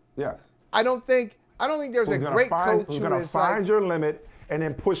 Yes. I don't think there's a great coach who's going to find your limit and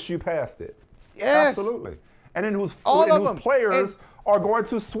then push you past it. Yes. Absolutely. And then whose players are going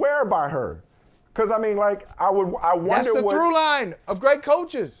to swear by her. Because, I mean, like, I wonder that's the through line of great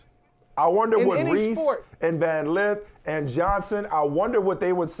coaches. I wonder what Reese sport. and Van Lith and Johnson, I wonder what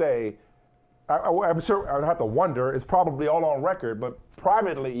they would say. I'm sure I would have to wonder. It's probably all on record, but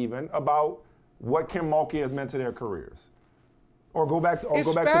privately even, about what Kim Mulkey has meant to their careers. Or go back to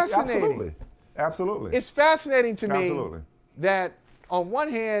fascinating. Absolutely. It's fascinating to me that on one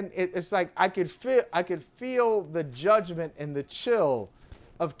hand, it's like I could feel the judgment and the chill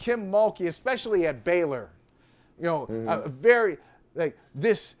of Kim Mulkey, especially at Baylor. You know, a very like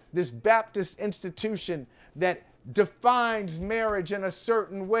this Baptist institution that defines marriage in a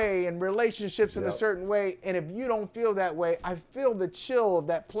certain way and relationships in a certain way. And if you don't feel that way, I feel the chill of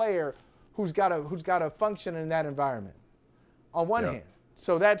that player who's got to function in that environment. On one hand.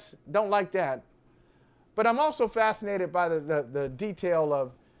 So don't like that. But I'm also fascinated by the detail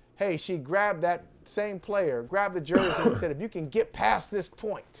of, hey, she grabbed that same player, grabbed the jersey and said, if you can get past this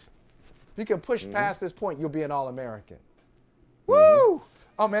point, if you can push past this point, you'll be an All-American. Woo!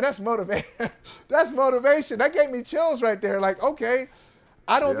 Oh, man, that's motivation. That's motivation. That gave me chills right there. Like, okay,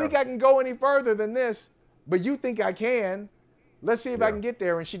 I don't think I can go any further than this, but you think I can. Let's see if I can get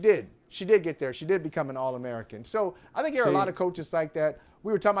there. And she did. She did get there. She did become an All-American. So I think there are a lot of coaches like that.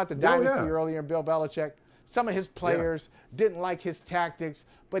 We were talking about the dynasty earlier in Bill Belichick. Some of his players didn't like his tactics,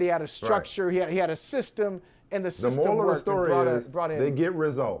 but he had a structure. He had a system, and the system moral worked. The moral of the story is they get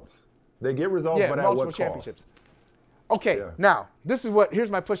results. They get results, but at what cost? Okay, now,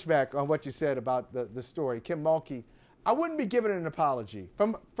 here's my pushback on what you said about the story. Kim Mulkey, I wouldn't be giving an apology.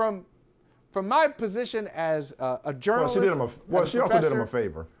 From my position as a journalist, she also did him a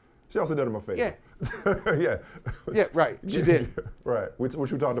favor. She also did him a favor. Yeah. Yeah, right. She did. Right, which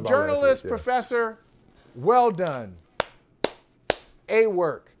we talked about. Journalist, professor, well done. A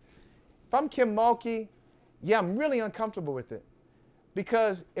work. If I'm Kim Mulkey, I'm really uncomfortable with it.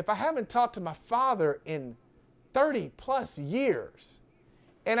 Because if I haven't talked to my father in 30 plus years,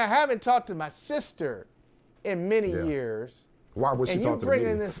 and I haven't talked to my sister in many years, why would she talk to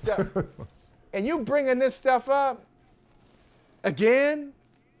me? This stuff, and you bringing this stuff up again?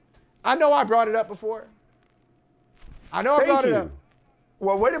 I know I brought it up before. I brought it up.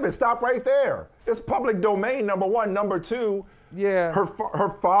 Well, wait a minute. Stop right there. It's public domain, number one. Number two,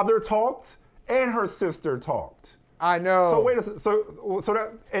 her father talked and her sister talked. I know. So wait a second. So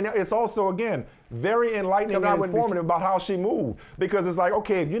that, and it's also, again, very enlightening and informative about how she moved. Because it's like,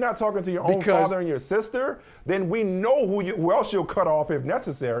 okay, if you're not talking to your own father and your sister, then we know who else you'll cut off if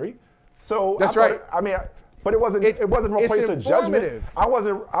necessary. So that's right. I mean, but it wasn't from a place of judgment. I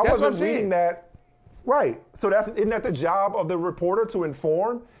wasn't reading that. Right. So isn't that the job of the reporter to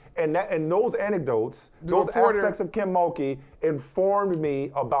inform? And those anecdotes, those aspects of Kim Mulkey informed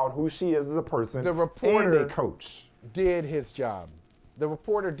me about who she is as a person and a coach. Did his job. The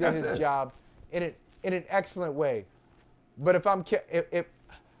reporter did his job in an excellent way. But if I'm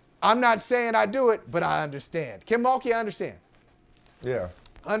not saying I do it, but I understand. Kim Mulkey, I understand. Yeah.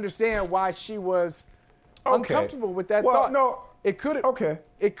 Understand why she was uncomfortable with that thought. No. It could have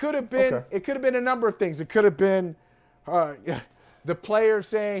been a number of things. It could have been the player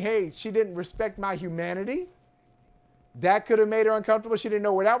saying, hey, she didn't respect my humanity. That could have made her uncomfortable. She didn't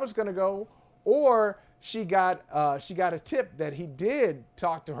know where that was going to go. Or she got a tip that he did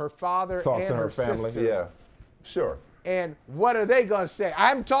talk to her father Talk and to her her family. sister. Yeah, sure. And what are they going to say? I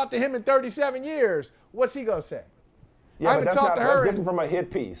haven't talked to him in 37 years. What's he going to say? Yeah, I haven't talked to her. That's different from a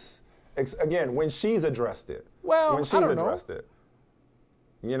hit piece. Again, when she's addressed it. Well, when she's I don't know. addressed it.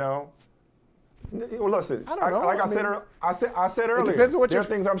 You know? Well, listen. I don't know. Like I said earlier. It depends on what there are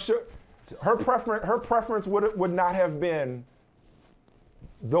things I'm sure. Her preference would not have been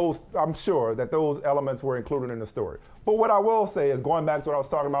those. I'm sure that those elements were included in the story. But what I will say is, going back to what I was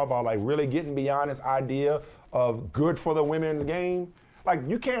talking about like really getting beyond this idea of good for the women's game. Like,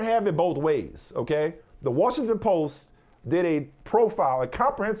 you can't have it both ways, okay? The Washington Post did a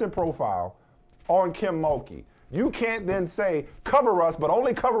comprehensive profile on Kim Mulkey. You can't then say, cover us, but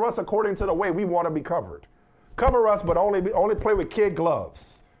only cover us according to the way we want to be covered. Cover us, but only play with kid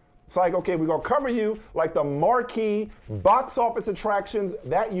gloves. It's like, okay, we're going to cover you like the marquee box office attractions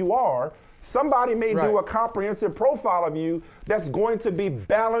that you are. Somebody may do a comprehensive profile of you that's going to be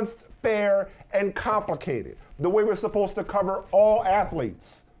balanced, fair, and complicated. The way we're supposed to cover all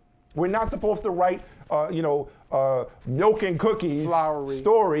athletes. We're not supposed to write, milk and cookies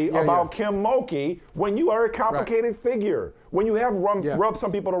story about Kim Mulkey when you are a complicated figure. When you have rubbed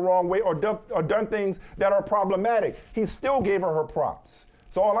some people the wrong way or done things that are problematic. He still gave her props.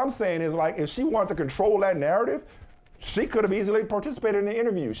 So all I'm saying is, like, if she wanted to control that narrative, she could have easily participated in the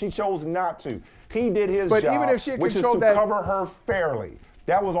interview. She chose not to. He did his job, even if she had which is to cover her fairly.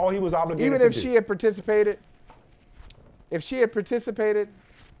 That was all he was obligated to do. Even if she had participated,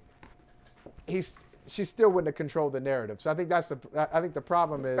 she still wouldn't have controlled the narrative. So I think I think the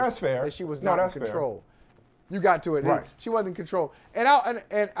problem is that's fair. that she was not in control. Fair. You got to it. Right. She wasn't in control. And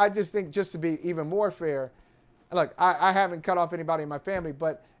I just think, just to be even more fair, look, I haven't cut off anybody in my family,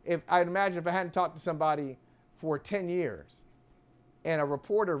 but I'd imagine if I hadn't talked to somebody for 10 years and a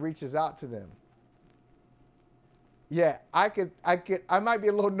reporter reaches out to them, yeah, I might be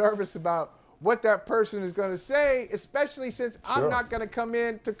a little nervous about what that person is going to say, especially since I'm not going to come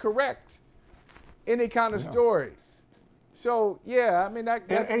in to correct any kind of stories. So yeah, I mean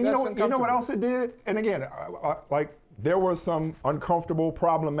that's you know what else it did? And again, like, there were some uncomfortable,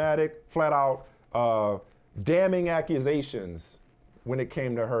 problematic, flat out damning accusations when it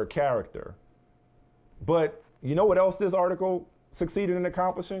came to her character. But you know what else this article succeeded in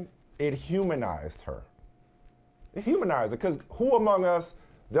accomplishing? It humanized her. It humanized her, because who among us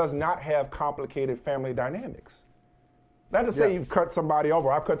does not have complicated family dynamics? Not to say you've cut somebody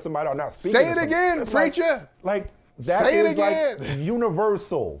over. I've cut somebody out. Not speaking. Say it again, preacher. Like that say is it again. Like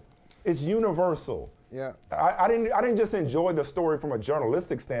universal. It's universal. Yeah. I didn't just enjoy the story from a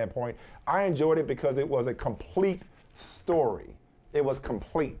journalistic standpoint. I enjoyed it because it was a complete story. It was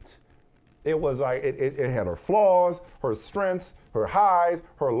complete. It was like it had her flaws, her strengths, her highs,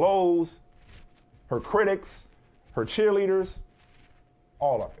 her lows, her critics, her cheerleaders,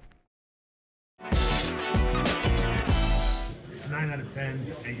 all of it. 9 out of 10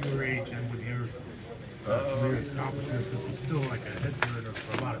 at your age and with your career accomplishments, this is still like a head turner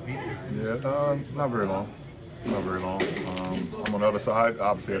for a lot of people. Yeah, not very long. Not very long. I'm on the other side,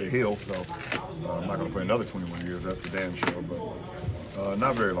 obviously at a hill, so I'm not going to play another 21 years. That's for damn sure. But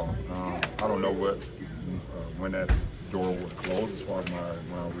not very long. I don't know when that door would close as far as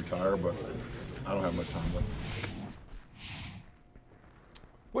when I'll retire, but I don't have much time left.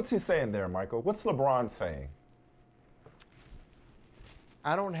 What's he saying there, Michael? What's LeBron saying?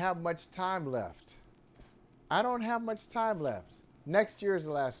 I don't have much time left. I don't have much time left. Next year is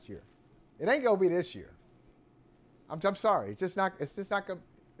the last year. It ain't gonna be this year. I'm sorry. It's just not.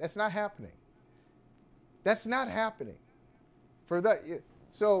 That's not happening. That's not happening.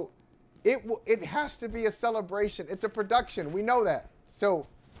 So it has to be a celebration. It's a production. We know that. So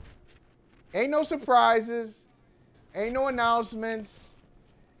ain't no surprises. Ain't no announcements.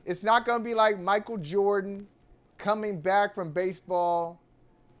 It's not gonna be like Michael Jordan coming back from baseball.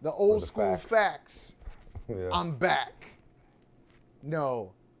 The old school facts. Yeah. I'm back.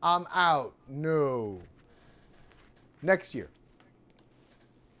 No. I'm out. No. Next year.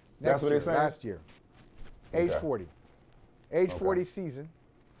 That's what he's saying? Last year. Age 40. Age 40 season.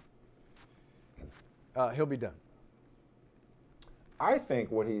 He'll be done. I think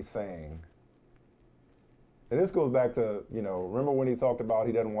what he's saying, and this goes back to, remember when he talked about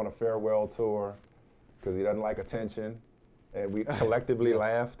he doesn't want a farewell tour because he doesn't like attention? And we collectively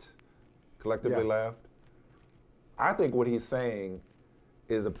laughed. I think what he's saying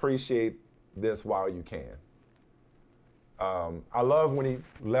is appreciate this while you can. I love when he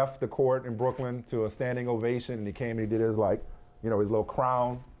left the court in Brooklyn to a standing ovation, and he came and he did his his little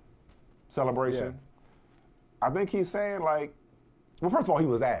crown celebration. Yeah. I think he's saying, well, first of all, he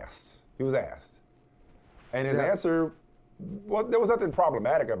was asked. And his answer, well, there was nothing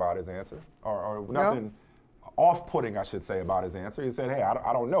problematic about his answer, or nothing off-putting, I should say, about his answer. He said, hey,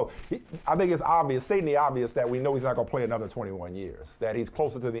 I don't know. I think it's obvious, stating the obvious, that we know he's not going to play another 21 years, that he's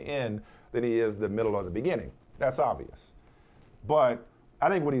closer to the end than he is the middle or the beginning. That's obvious. But I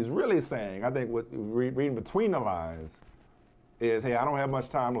think what he's really saying, I think what reading between the lines is, hey, I don't have much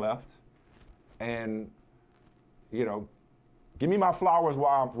time left, and, you know, give me my flowers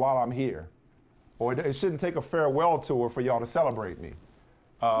while I'm here. Or it shouldn't take a farewell tour for y'all to celebrate me.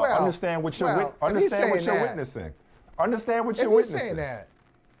 Understand what you're witnessing. Understand what you're witnessing. Saying that,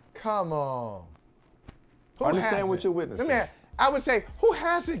 come on. Understand what you're witnessing. I would say, who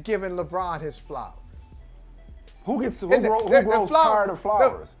hasn't given LeBron his flowers? Who grows tired of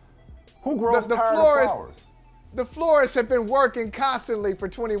flowers? Who grows tired of flowers? The florists have been working constantly for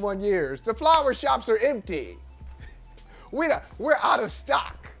 21 years. The flower shops are empty. We're out of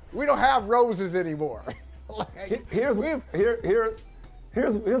stock. We don't have roses anymore. Here's one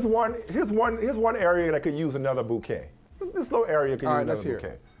area that could use another bouquet. This little area could use another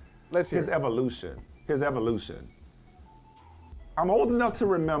bouquet. Let's hear his evolution. His evolution. I'm old enough to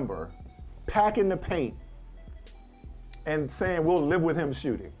remember packing the paint and saying we'll live with him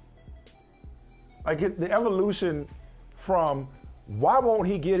shooting. Like the evolution from why won't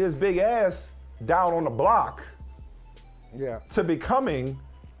he get his big ass down on the block to becoming,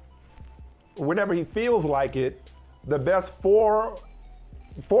 whenever he feels like it, the best four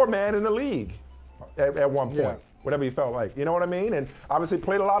man in the league at one point. Whatever he felt like, you know what I mean? And obviously has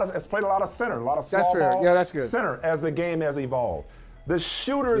played a lot of center, a lot of small ball that's good. center as the game has evolved. The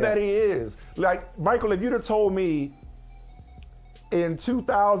shooter that he is, like Michael, if you'd have told me in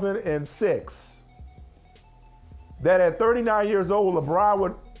 2006 that at 39 years old LeBron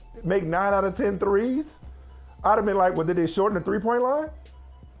would make 9 out of 10 threes, I'd have been like, well, did they shorten the three-point line?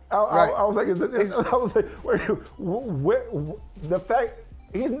 I was like, the fact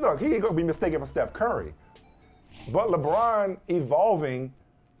he ain't gonna be mistaken for Steph Curry. But LeBron evolving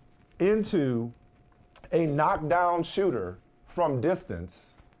into a knockdown shooter from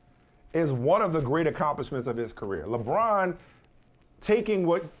distance is one of the great accomplishments of his career. LeBron taking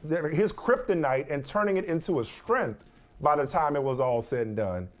his kryptonite and turning it into a strength by the time it was all said and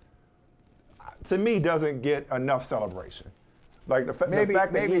done, to me, doesn't get enough celebration. Like the fact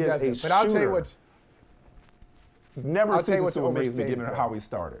that he is a shooter. But I'll tell you what's never ceases to amaze me given how he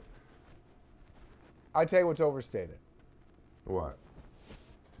started. I'll tell you what's overstated. What?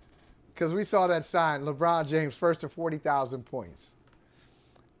 Because we saw that sign, LeBron James first to 40,000 points.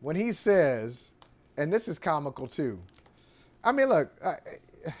 When he says, and this is comical too. I mean, look,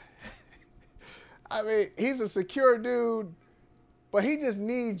 I mean, he's a secure dude, but he just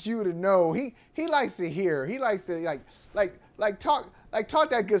needs you to know. He likes to hear. He likes to talk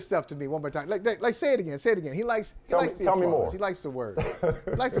that good stuff to me one more time. Like say it again. Say it again. He likes the applause. Tell me more. He likes the word.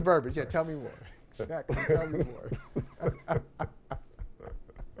 He likes the verbiage. Yeah, tell me more. Exactly. Tell me more.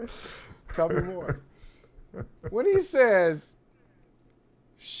 Tell me more. When he says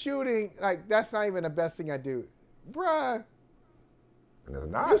shooting, like that's not even the best thing I do, bruh. It's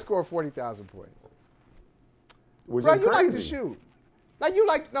not. You score 40,000 points. Which Bro, is you crazy. like to shoot. Like you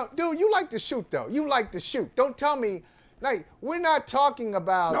like dude, you like to shoot though. You like to shoot. Don't tell me, like, we're not talking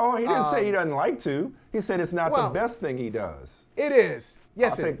about. No, he didn't say he doesn't like to. He said it's not the best thing he does. It is.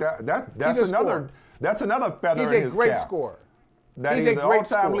 Yes, I it think is. That's another feather He's in his a great cap. scorer. That he's an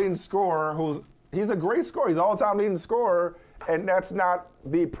all-time leading scorer. He's a great scorer. He's an all-time leading scorer, and that's not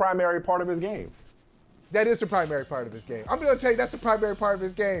the primary part of his game. That is the primary part of his game. I'm going to tell you that's the primary part of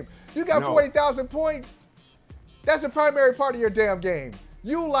his game. You got 40,000 points. That's the primary part of your damn game.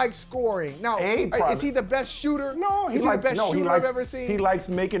 You like scoring. Now, is he the best shooter? No, is he the best shooter I've ever seen? He likes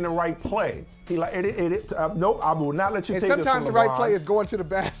making the right play. Nope, I will not let you take this from LeBron. And sometimes the right play is going to the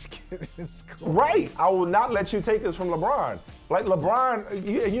basket and scoring. Right. I will not let you take this from LeBron. Like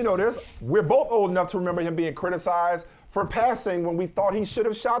LeBron, you know this. We're both old enough to remember him being criticized for passing when we thought he should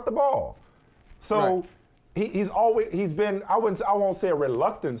have shot the ball. So he's been, I won't say a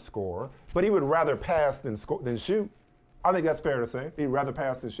reluctant scorer, but he would rather pass than shoot. I think that's fair to say. He'd rather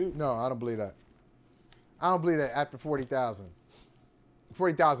pass than shoot. No, I don't believe that. I don't believe that after 40,000.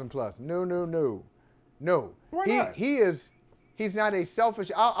 40,000 plus. No. Why not? He's not a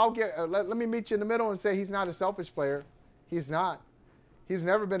selfish. Let me meet you in the middle and say he's not a selfish player. He's not. He's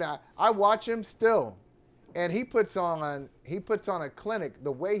never been. I watch him still, and he puts on a clinic.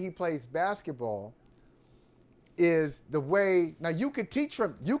 The way he plays basketball is the way. Now you could teach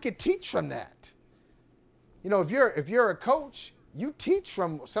from that. You know, if you're a coach, you teach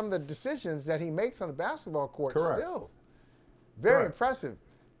from some of the decisions that he makes on the basketball court. Correct. Still, very impressive.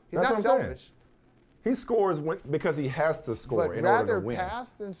 He's not selfish. He scores because he has to score But in order to rather win.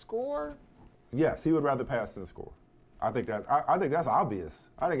 pass than score? Yes, he would rather pass than score. I think that's obvious.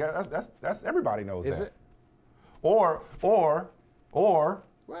 I think that's everybody knows that. Is it? Or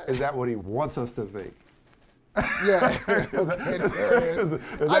What? is that what he wants us to think? Yeah. Is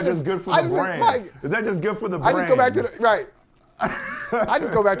that just good for the brand? Mike, Is that just good for the brand? I just go back to the right. I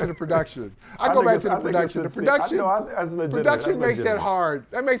just go back to the production. I go back to the production. The production makes that hard.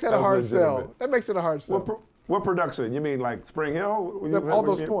 That makes that a hard sell. That makes it a hard sell. What production? You mean like Spring Hill? All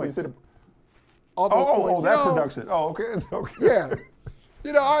those points. All those points. Oh, that production. Oh, okay. It's okay. Yeah.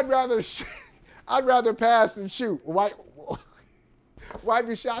 You know, I'd rather pass than shoot. Why have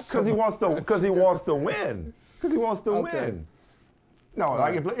you shot so much? Because he wants to win. Because he wants to win. No,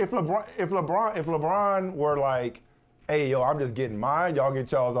 like if LeBron were like, hey, yo, I'm just getting mine. Y'all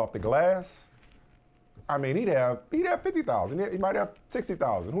get y'all's off the glass. I mean, he'd have 50,000. He might have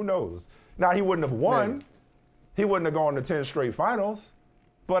 60,000. Who knows? Now he wouldn't have won. Maybe. He wouldn't have gone to 10 straight finals.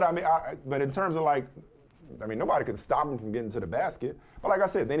 But I mean, but in terms of like, I mean, nobody can stop him from getting to the basket. But like I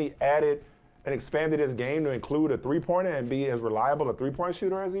said, then he added and expanded his game to include a three-pointer and be as reliable a three-point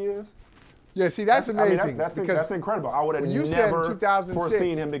shooter as he is. Yeah, see, that's amazing. I mean, that's incredible. I would have never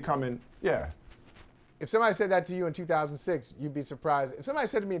foreseen him becoming, yeah. If somebody said that to you in 2006, you'd be surprised. If somebody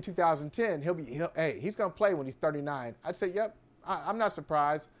said to me in 2010, he's going to play when he's 39, I'd say, yep, I'm not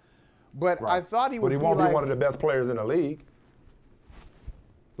surprised. But right. I thought he would be like... But he won't be one of the best players in the league.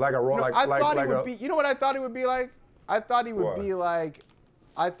 Like a role, no, like I thought like he would be. You know what I thought he would be like? I thought he would what? be like.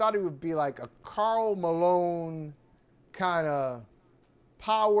 I thought he would be like a Karl Malone kind of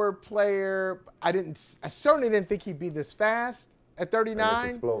power player. I certainly didn't think he'd be this fast at 39.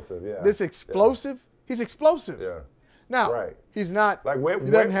 This explosive, yeah. This explosive. Yeah. He's explosive. Yeah. Now, right. He's not. Like where's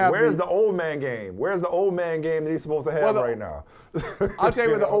the old man game? Where's the old man game that he's supposed to have right now? I'll tell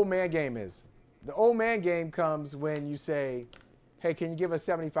you where the old man game is. The old man game comes when you say, hey, can you give us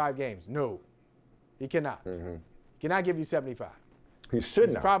 75 games? No, he cannot. Mm-hmm. He cannot give you 75. He should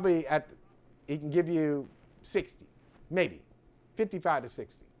He's not. Probably he can give you 60, maybe 55 to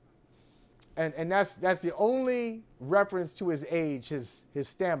 60. And that's the only reference to his age, his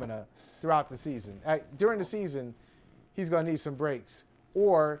stamina throughout the season. During the season, he's going to need some breaks.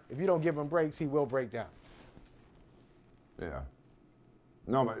 Or if you don't give him breaks, he will break down. Yeah.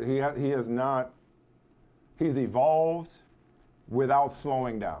 No, but he has not. He's evolved without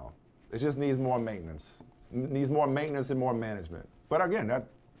slowing down. It just needs more maintenance. Needs more maintenance and more management. But again,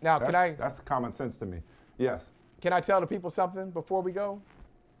 that's common sense to me. Yes. Can I tell the people something before we go?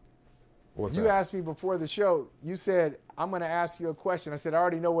 What's you that? asked me before the show, you said, I'm going to ask you a question. I said, I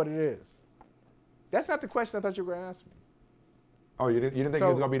already know what it is. That's not the question I thought you were going to ask me. Oh, you didn't think it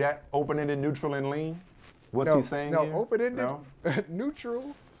was going to be that open-ended, neutral, and lean? What's he saying No, here? open-ended, No?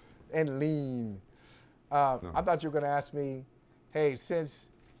 neutral, and lean. I thought you were going to ask me, hey, since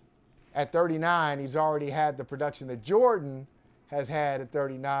at 39 he's already had the production that Jordan has had at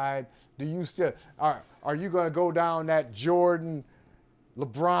 39, do you still are you going to go down that Jordan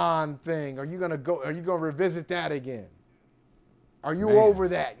LeBron thing? Are you going to revisit that again? Are you over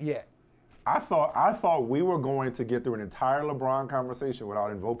that yet? I thought we were going to get through an entire LeBron conversation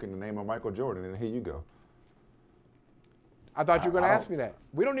without invoking the name of Michael Jordan, and here you go. I thought you were going to ask me that.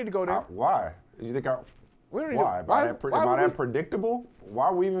 We don't need to go there. Why? You think why? Am I that predictable? Why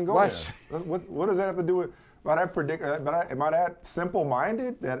are we even going there? What does that have to do with? Am I that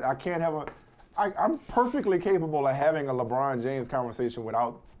simple-minded that I can't have I'm perfectly capable of having a LeBron James conversation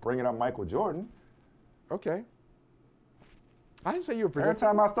without bringing up Michael Jordan. Okay. I didn't say you were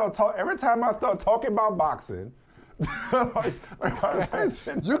predictable. Every time I start talking about boxing, you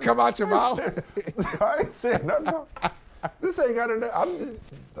come out your mouth. I ain't saying nothing. This ain't got to.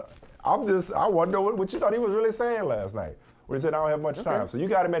 I wonder what you thought he was really saying last night when he said I don't have much time. So you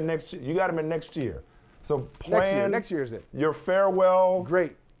got him at next. You got him at next year. So plan next year's it. Your farewell.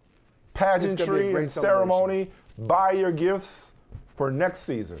 Great. Pageantry and ceremony. Buy your gifts for next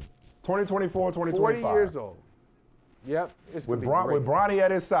season, 2024, 2025. 40 years old. Yep. It's with Bronny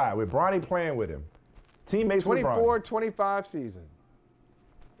at his side, with Bronny playing with him. Teammates with Bronny. 24, 25 season.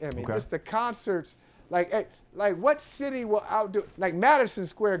 I mean, just the concerts. Like what city will outdo, like Madison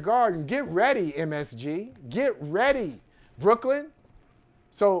Square Garden, get ready, MSG. Get ready, Brooklyn.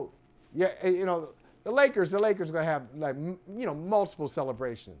 So, yeah, the Lakers are going to have, multiple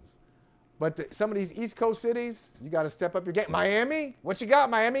celebrations. But some of these East Coast cities, you got to step up your game. Miami, what you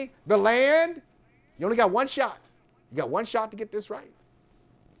got, Miami? The land, you only got one shot. You got one shot to get this right.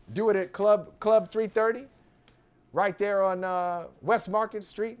 Do it at Club 330, right there on West Market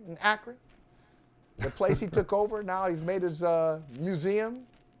Street in Akron. The place he took over, now he's made his museum.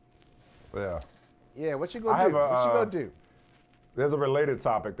 Yeah. Yeah, what you gonna do? What you gonna do? There's a related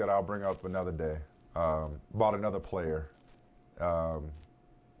topic that I'll bring up another day about another player and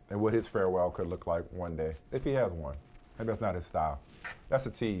what his farewell could look like one day, if he has one. And that's not his style. That's a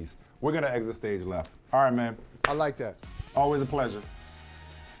tease. We're going to exit stage left. All right, man. I like that. Always a pleasure.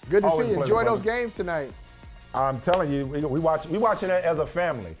 Good to Always see you. a pleasure, Enjoy those brother. games tonight. I'm telling you, we watching that as a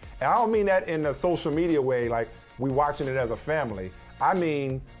family. And I don't mean that in a social media way, like we watching it as a family. I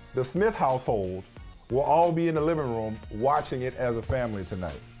mean the Smith household will all be in the living room watching it as a family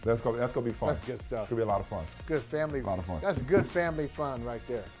tonight. That's gonna be fun. That's good stuff. It's gonna be a lot of fun. Good family. A lot of fun. That's good family fun right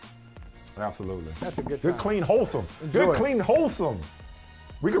there. Absolutely. That's a good time. Good, clean, wholesome. Enjoy Good, it. clean, wholesome.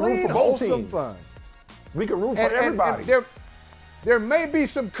 We can root Clean, for both wholesome teams. fun. We can root for everybody. And there may be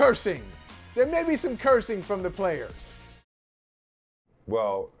some cursing. There may be some cursing from the players.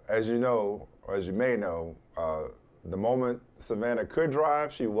 Well, as you know, or as you may know, the moment Savannah could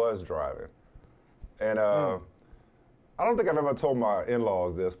drive, she was driving. And I don't think I've ever told my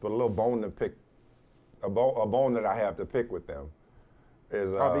in-laws this, but a little bone to pick, a bone that I have to pick with them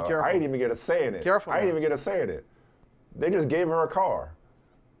is be careful. I didn't even get a say in it. Careful I didn't now. even get a say in it. They just gave her a car.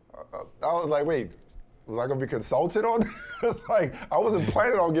 I was like, wait, was I gonna be consulted on this? Like, I wasn't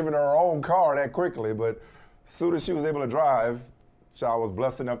planning on giving her own car that quickly, but as soon as she was able to drive, I was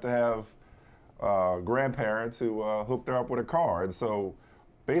blessed enough to have grandparents who hooked her up with a car. And so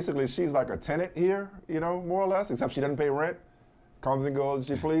basically she's like a tenant here, you know, more or less, except she doesn't pay rent, comes and goes as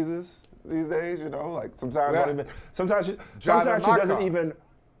she pleases these days, you know, like sometimes she doesn't even,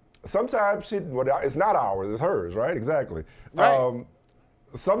 sometimes she, well, it's not ours, it's hers, right? Exactly. Right.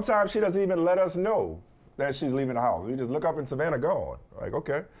 Sometimes she doesn't even let us know that she's leaving the house. We just look up in Savannah gone, like,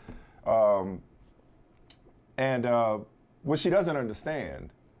 okay. What she doesn't understand,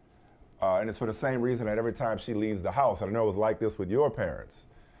 and it's for the same reason that every time she leaves the house, I know it was like this with your parents,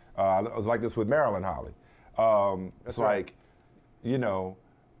 it was like this with Marilyn Holley. It's like, you know,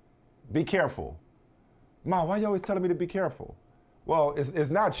 be careful. Mom, why are you always telling me to be careful? Well, it's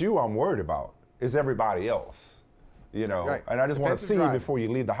not you I'm worried about, it's everybody else, you know, Right. and I just want to Defensive see you driving. before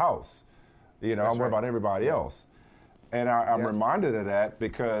you leave the house. You know, That's I'm worried right. about everybody else. And I'm Yeah. reminded of that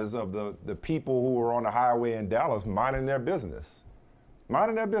because of the people who were on the highway in Dallas minding their business.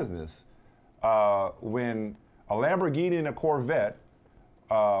 Minding their business. When a Lamborghini and a Corvette,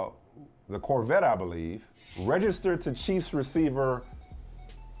 the Corvette, I believe, registered to Chiefs receiver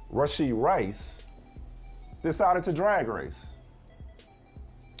Rashee Rice, decided to drag race.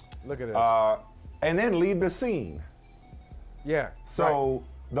 Look at this. And then leave the scene. Yeah. So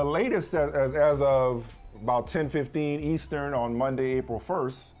the latest as of about 10:15 Eastern on Monday, April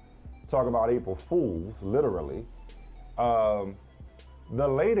 1st, talk about April Fools, literally. The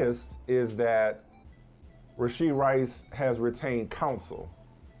latest is that Rashee Rice has retained counsel.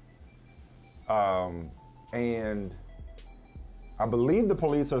 And I believe the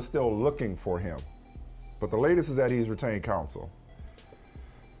police are still looking for him. But the latest is that he's retained counsel.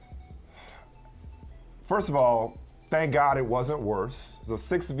 First of all, thank God it wasn't worse. It's a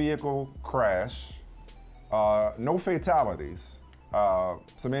 6-vehicle crash. No fatalities,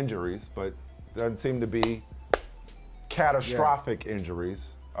 some injuries, but doesn't seem to be catastrophic injuries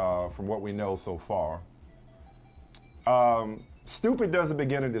from what we know so far. Stupid doesn't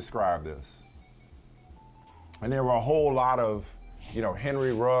begin to describe this. And there were a whole lot of, you know,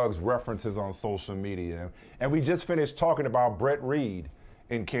 Henry Ruggs references on social media. And we just finished talking about Brett Reed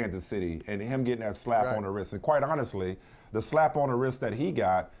in Kansas City and him getting that slap on the wrist. And quite honestly, the slap on the wrist that he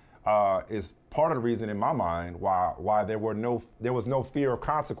got is part of the reason in my mind why there was no fear of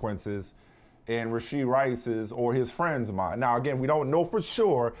consequences in Rashee Rice's or his friend's mind. Now, again, we don't know for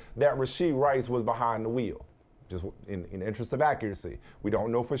sure that Rashee Rice was behind the wheel, just in the interest of accuracy. We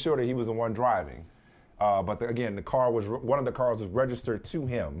don't know for sure that he was the one driving. But again, one of the cars was registered to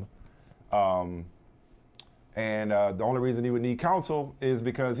him. And the only reason he would need counsel is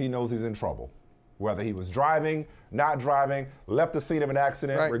because he knows he's in trouble. Whether he was driving, not driving, left the scene of an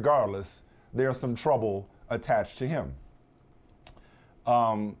accident, regardless, there's some trouble attached to him.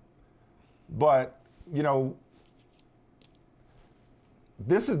 But, you know,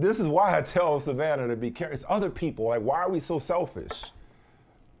 this is why I tell Savannah to be careful. It's other people. Like, why are we so selfish?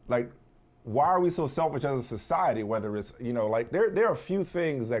 Like, why are we so selfish as a society? Whether it's, you know, like there are a few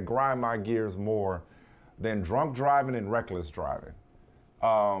things that grind my gears more than drunk driving and reckless driving.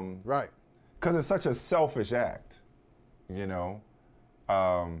 Right. Because it's such a selfish act, you know.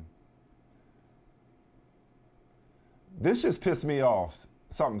 This just pissed me off,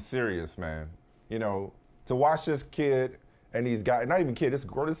 something serious, man. You know, to watch this kid and these guys, not even kid, this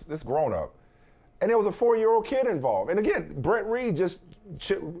grown up. And there was a 4-year-old kid involved. And again, Brett Reed just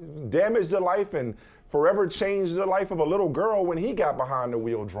damaged the life and forever changed the life of a little girl when he got behind the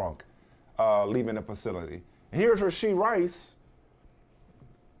wheel drunk, leaving the facility. And here's Rashee Rice,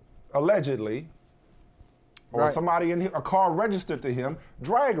 allegedly, or somebody in a car registered to him,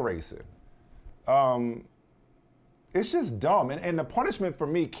 drag racing. It's just dumb. And the punishment for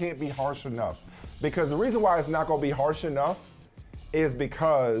me can't be harsh enough. Because the reason why it's not going to be harsh enough is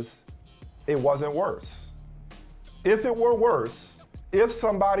because it wasn't worse. If it were worse, if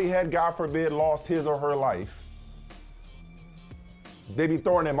somebody had, God forbid, lost his or her life, they'd be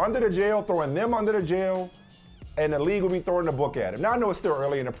throwing them under the jail, and the league would be throwing the book at him. Now, I know it's still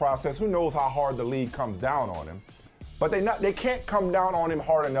early in the process. Who knows how hard the league comes down on him? But they can't come down on him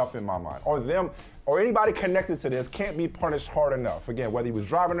hard enough in my mind. Or anybody connected to this can't be punished hard enough. Again, whether he was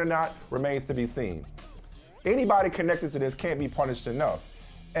driving or not remains to be seen. Anybody connected to this can't be punished enough.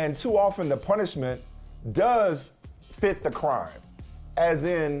 And too often the punishment does fit the crime. As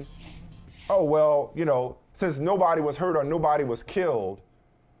in, oh, well, you know, since nobody was hurt or nobody was killed,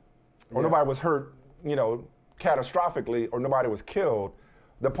 or nobody was hurt, you know, catastrophically, or nobody was killed,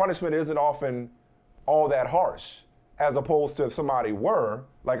 the punishment isn't often all that harsh. As opposed to if somebody were,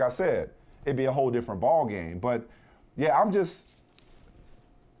 like I said, it'd be a whole different ball game. But yeah,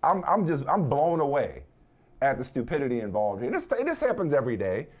 I'm blown away at the stupidity involved here. This happens every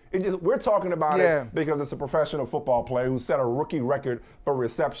day. We're talking about it because it's a professional football player who set a rookie record for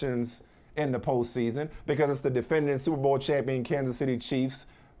receptions in the postseason, because it's the defending Super Bowl champion Kansas City Chiefs,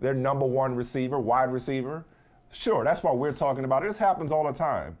 their #1 receiver, wide receiver. Sure, that's why we're talking about it. This happens all the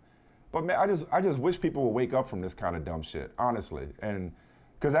time. But man, I just wish people would wake up from this kind of dumb shit, honestly. And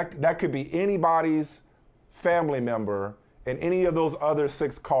because that could be anybody's family member in any of those other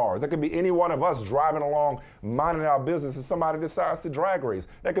 6 cars. That could be any one of us driving along, minding our business, and somebody decides to drag race.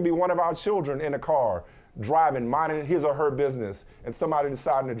 That could be one of our children in a car driving, minding his or her business, and somebody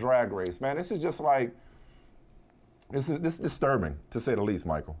deciding to drag race. Man, this is just like, this is disturbing, to say the least,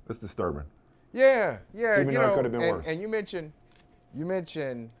 Michael. It's disturbing. Yeah. Even though it could have been worse. And you mentioned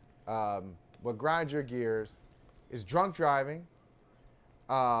what grinds your gears is drunk driving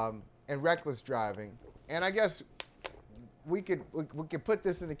and reckless driving. And I guess we could put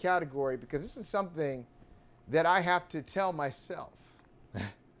this in the category because this is something that I have to tell myself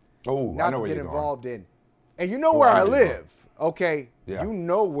not to get involved in. And you know where I live, okay? Yeah. You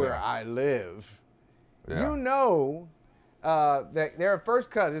know where I live. Yeah. You know that there are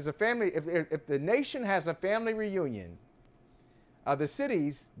first cousins. It's a family. If the nation has a family reunion, the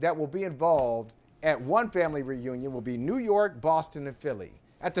cities that will be involved at one family reunion will be New York, Boston, and Philly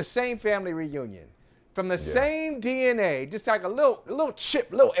at the same family reunion. From the same DNA, just like a little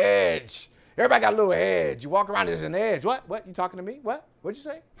chip, little edge. Everybody got a little edge. You walk around, there's an edge. What? You talking to me? What? What'd you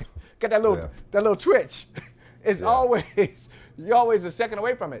say? Got that little twitch. It's always, you're always a second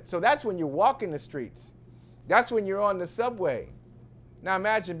away from it. So that's when you walk in the streets. That's when you're on the subway. Now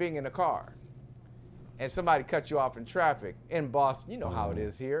imagine being in a car and somebody cut you off in traffic in Boston. You know how it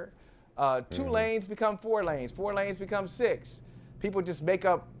is here. 2 lanes become 4 lanes. 4 lanes become 6. People just make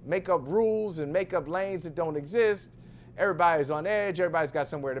up rules and make up lanes that don't exist. Everybody's on edge. Everybody's got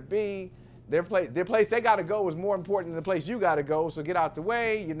somewhere to be. Their place they got to go is more important than the place you got to go. So get out the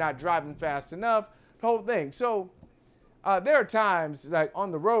way. You're not driving fast enough. The whole thing. So there are times like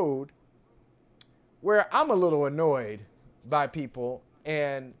on the road where I'm a little annoyed by people,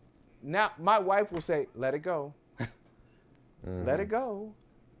 and now my wife will say, "Let it go, let it go.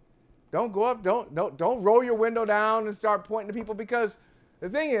 Don't go up. Don't roll your window down and start pointing to people." Because the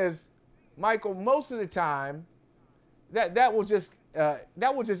thing is, Michael, most of the time, that will just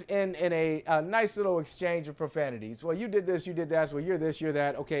end in a nice little exchange of profanities. Well, you did this, you did that. Well, you're this, you're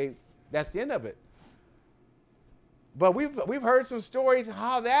that. Okay, that's the end of it. But we've heard some stories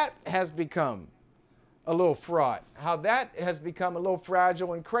how that has become a little fraught, how that has become a little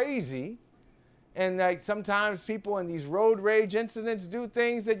fragile and crazy. And like sometimes people in these road rage incidents do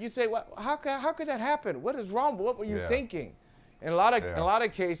things that you say, well, how could that happen? What is wrong? What were you thinking? In a lot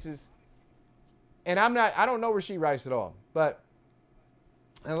of cases, and I don't know Rashee Rice at all, but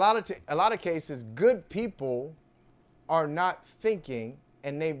in a lot of cases, good people are not thinking,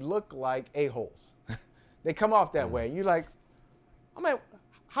 and they look like a-holes. They come off that way. You're like, I mean,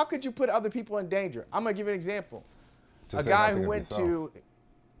 how could you put other people in danger? I'm gonna give you an example. A guy who went to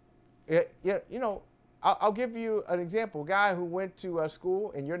I'll give you an example. A guy who went to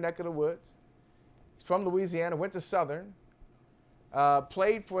school in your neck of the woods. He's from Louisiana, went to Southern,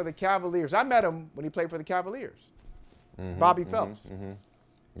 played for the Cavaliers. I met him when he played for the Cavaliers. Bobby Phelps.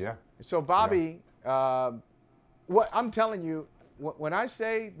 Yeah. So Bobby, what I'm telling you, when I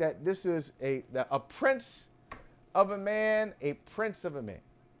say that this is a prince of a man, a prince of a man.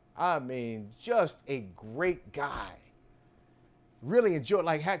 I mean, just a great guy. Really enjoyed,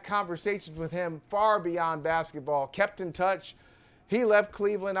 like, had conversations with him far beyond basketball, kept in touch. He left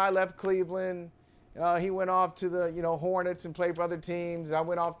Cleveland, I left Cleveland. He went off to the, Hornets and played for other teams. I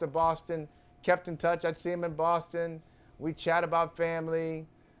went off to Boston, kept in touch. I'd see him in Boston. We chat about family,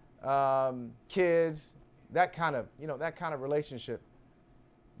 kids, that kind of relationship.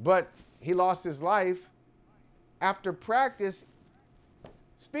 But he lost his life after practice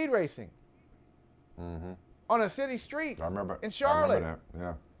speed racing on a city street in Charlotte. I remember that.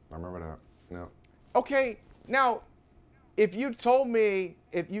 Yeah, I remember that. Yeah. Okay, now, if you told me,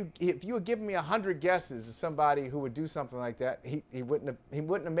 if you had given me 100 guesses of somebody who would do something like that, he wouldn't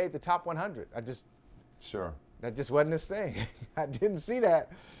have made the top 100. That just wasn't his thing. I didn't see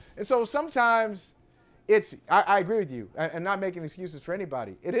that. And so sometimes I agree with you, and not making excuses for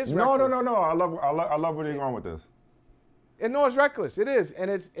anybody. It is reckless. No. I love where you're going with this. And no, it's reckless. It is, and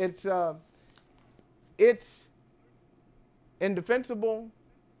it's indefensible,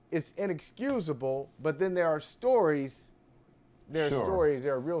 it's inexcusable. But then there are stories. There are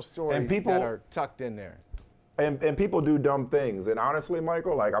real stories that are tucked in there. And people do dumb things. And honestly,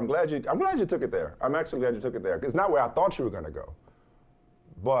 Michael, like I'm glad you took it there. I'm actually glad you took it there. It's not where I thought you were going to go.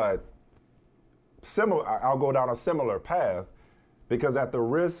 But I'll go down a similar path, because at the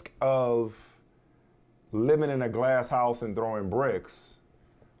risk of living in a glass house and throwing bricks,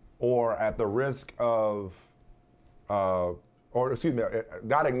 or at the risk of, not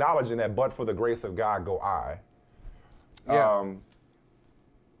acknowledging that but for the grace of God go I. Yeah.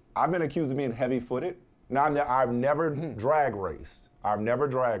 I've been accused of being heavy-footed. Now, I've never drag raced. I've never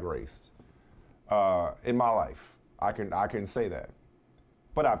drag raced in my life. I can say that.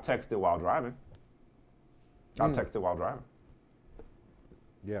 But I've texted while driving. Yeah.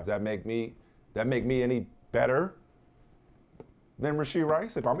 Does that make me any better than Rashee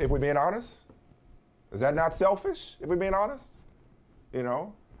Rice? If we're being honest, is that not selfish? If we're being honest,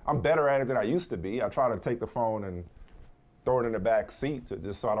 I'm better at it than I used to be. I try to take the phone and throw it in the back seat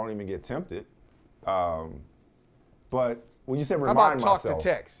just so I don't even get tempted. But when you say remind myself. How about talk to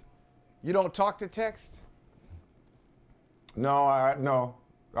text? You don't talk to text? No, I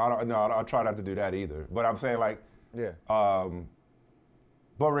try not to do that either. But I'm saying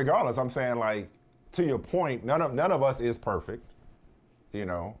but regardless, I'm saying to your point, none of us is perfect,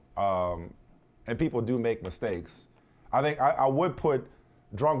 and people do make mistakes. I think I would put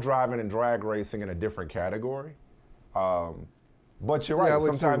drunk driving and drag racing in a different category. But you're right.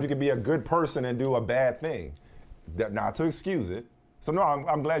 Sometimes you can be a good person and do a bad thing, not to excuse it. So no,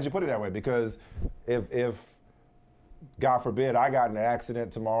 I'm glad you put it that way, because if God forbid I got in an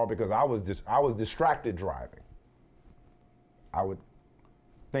accident tomorrow because I was distracted driving, I would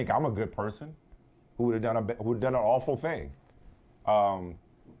think I'm a good person who would have done an awful thing.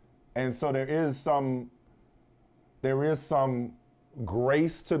 And so there is some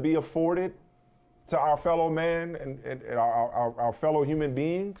grace to be afforded to our fellow man and our fellow human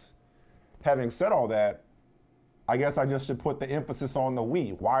beings. Having said all that, I guess I just should put the emphasis on the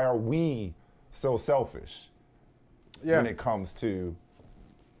we. Why are we so selfish when it comes to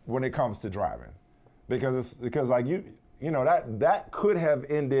driving? Because that could have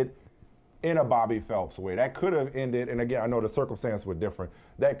ended in a Bobby Phelps way. That could have ended, and again, I know the circumstances were different.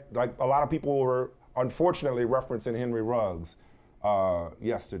 That, like, a lot of people were unfortunately referencing Henry Ruggs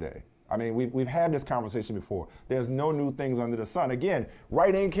yesterday. I mean, we've had this conversation before. There's no new things under the sun. Again,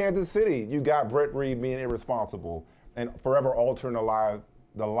 right in Kansas City, you got Brett Reed being irresponsible and forever altering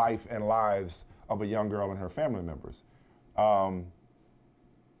the life and lives of a young girl and her family members.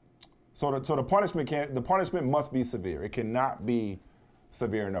 So the punishment must be severe. It cannot be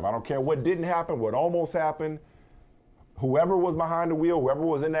severe enough. I don't care what didn't happen, what almost happened. Whoever was behind the wheel, whoever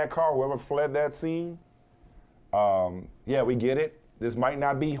was in that car, whoever fled that scene. Yeah, we get it. This might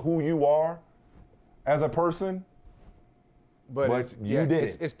not be who you are as a person, but you did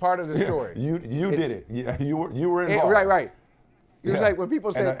it. It's part of the story. You did it. Yeah, you were involved. Right. It was like when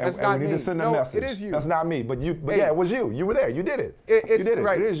people say, that's not me. No, it is you. That's not me. But yeah, it was you. You were there. You did it. You did it.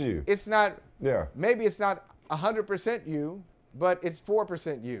 Right. It is you. It's not, yeah. Maybe it's not 100% you, but it's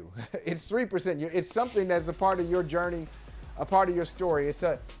 4% you. It's 3% you. It's something that's a part of your journey, a part of your story.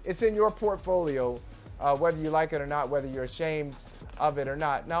 It's in your portfolio, whether you like it or not, whether you're ashamed of it or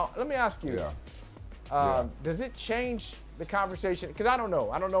not. Now, let me ask you, does it change the conversation? Because I don't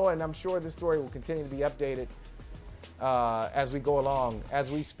know, and I'm sure this story will continue to be updated as we go along, as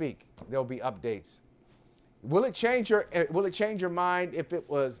we speak. There'll be updates. Will it change your mind if it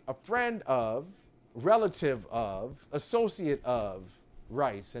was a friend of, relative of, associate of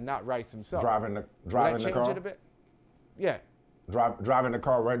Rice and not Rice himself? Driving the car? Will that change it a bit? Yeah. Driving the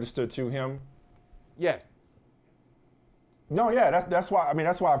car registered to him? Yes. No, yeah, that's why. I mean,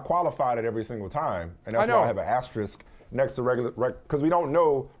 that's why I've qualified it every single time, and that's why I have an asterisk next to regular, because we don't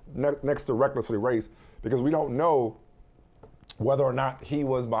know next to recklessly race, because we don't know whether or not he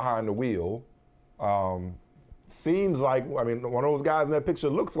was behind the wheel. Seems like, I mean, one of those guys in that picture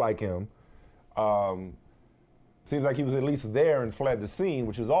looks like him. Seems like he was at least there and fled the scene,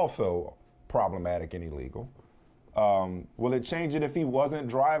 which is also problematic and illegal. Will it change it if he wasn't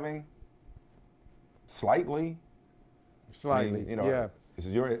driving? Slightly. Slightly, I mean, yeah.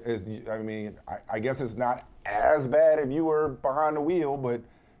 I mean, I guess it's not as bad if you were behind the wheel, but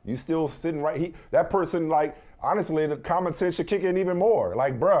you still sitting right. That person, like, honestly, the common sense should kick in even more.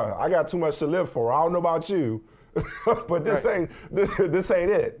 Like, bruh, I got too much to live for. I don't know about you, but this ain't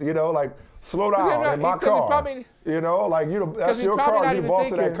it. You know, like, slow down in my car. You know, like, that's your car. You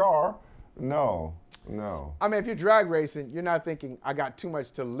boss of that car. No. I mean, if you're drag racing, you're not thinking, I got too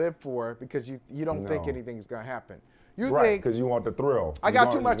much to live for, because you don't think anything's going to happen. You think, because you want the thrill. I got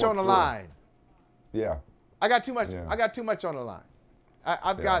too much on the line. Yeah. I got too much. Yeah. I got too much on the line.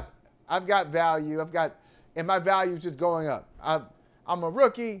 I've got value. And my value is just going up. I'm a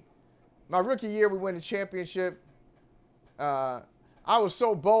rookie. My rookie year, we win the championship. I was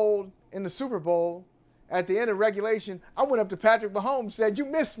so bold in the Super Bowl. At the end of regulation, I went up to Patrick Mahomes and said, "You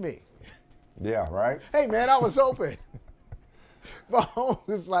missed me." Yeah, right. Hey, man, I was open. Mahomes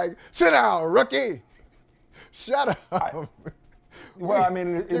was like, "Sit down, rookie. Shut up." Well, I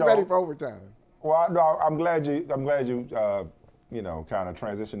mean, get ready for overtime. Well, no, I'm glad you kind of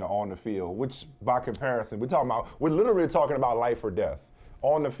transitioned to on the field, which by comparison, we're literally talking about life or death.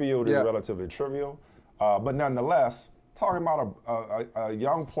 On the field is relatively trivial, but nonetheless, talking about a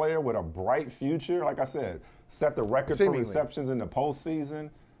young player with a bright future, like I said, set the record for receptions in the postseason.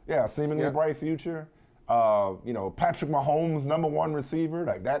 Yeah, seemingly bright future. Patrick Mahomes, #1 receiver,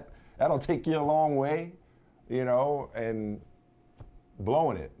 like that'll take you a long way, and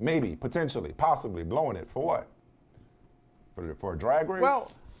blowing it, maybe, potentially, possibly blowing it for what? For a drag race?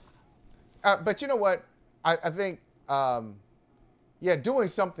 Well, but you know what? I think, doing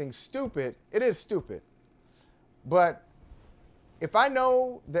something stupid, it is stupid. But if I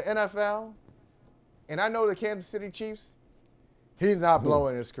know the NFL and I know the Kansas City Chiefs, he's not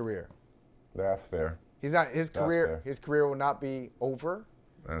blowing his career. That's fair. He's not. His career will not be over.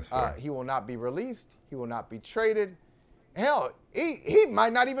 That's fair. He will not be released. He will not be traded. Hell, he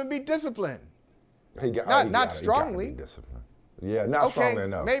might not even be disciplined. Not strongly. Yeah, not strongly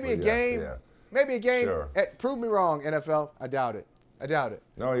enough. Maybe a game. Yeah. Maybe a game. Sure. Prove me wrong, NFL. I doubt it.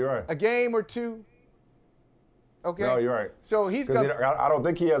 No, you're right. A game or two. Okay. No, you're right. So he's got. I don't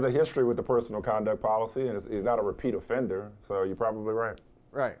think he has a history with the personal conduct policy, and he's not a repeat offender. So you're probably right.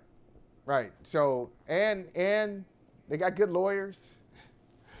 Right. So and they got good lawyers.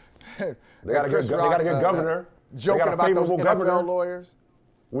 They got a good governor. Joking about those NFL lawyers.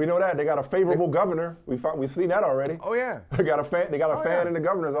 We know that they got a favorable governor. We've seen that already. Oh yeah. They got a fan in the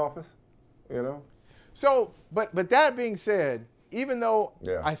governor's office. So, but that being said, even though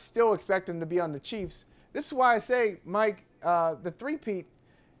I still expect him to be on the Chiefs, this is why I say, Mike, the three-peat,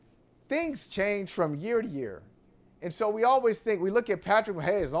 things change from year to year. And so we always think, we look at Patrick,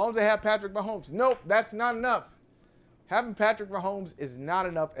 hey, as long as they have Patrick Mahomes. Nope, that's not enough. Having Patrick Mahomes is not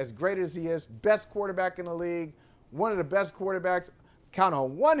enough, as great as he is, best quarterback in the league, one of the best quarterbacks. Count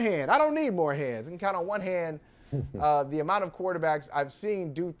on one hand. I don't need more hands. I can count on one hand the amount of quarterbacks I've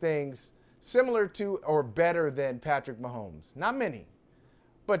seen do things similar to or better than Patrick Mahomes. Not many.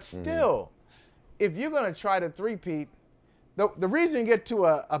 But still, if you're going to try to three-peat, the reason you get to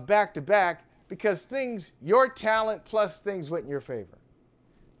a back-to-back, because your talent plus things went in your favor.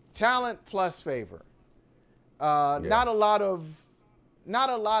 Talent plus favor. Not a lot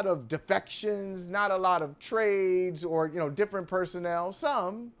of defections, not a lot of trades or different personnel.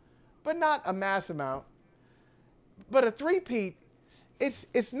 Some, but not a mass amount. But a three-peat,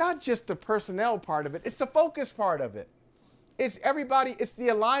 it's not just the personnel part of it. It's the focus part of it. It's everybody. It's the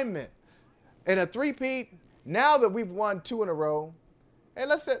alignment. And a three-peat. Now that we've won 2 in a row, and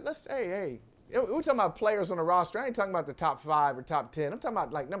let's say, we're talking about players on the roster. I ain't talking about the top 5 or top 10. I'm talking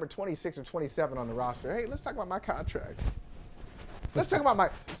about like number 26 or 27 on the roster. Hey, let's talk about my contract. Let's talk about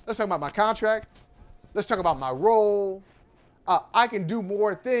my contract. Let's talk about my role. I can do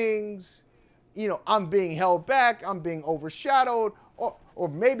more things. I'm being held back. I'm being overshadowed, or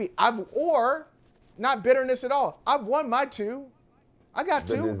maybe or not bitterness at all. I've won my 2. I got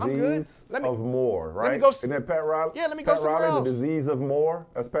 2. I'm good. Of more, right? Let me go. Isn't that Pat Riley? Yeah, let me go somewhere else. The disease of more.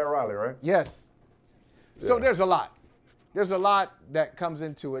 That's Pat Riley, right? Yes. Yeah. So there's a lot. there's a lot that comes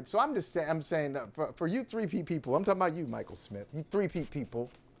into it. So I'm saying for you 3P people, I'm talking about you, Michael Smith, you 3P people.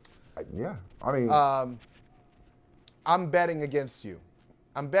 Yeah, I mean, I'm betting against you.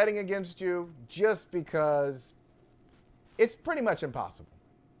 I'm betting against you just because it's pretty much impossible.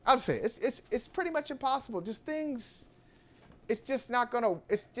 I'll say it's pretty much impossible. Just things. It's just not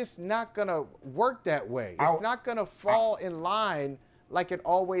gonna work that way. It's not gonna fall in line like it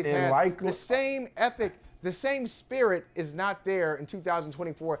always has. The same ethic, the same spirit is not there in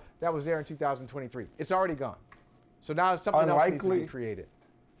 2024 that was there in 2023. It's already gone. So now something else needs to be created.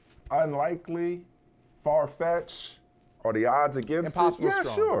 Unlikely, far-fetched, or the odds against Impossible it? strong.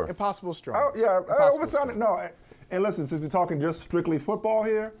 Yeah, sure. Impossible strong. No, and listen, since we're talking just strictly football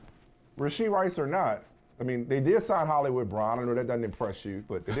here, Rashee Rice or not, I mean, they did sign Hollywood Brown. I know that doesn't impress you,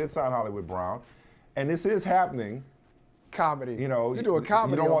 but they did sign Hollywood Brown. And this is happening. Comedy. You know, you do a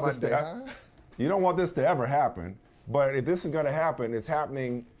comedy on Monday, huh? You don't want this to ever happen. But if this is going to happen, it's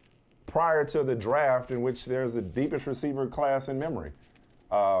happening prior to the draft in which there's the deepest receiver class in memory.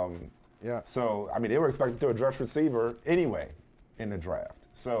 Yeah. So, I mean, they were expected to address receiver anyway in the draft.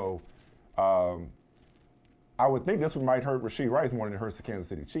 So, I would think this might hurt Rashee Rice more than it hurts the Kansas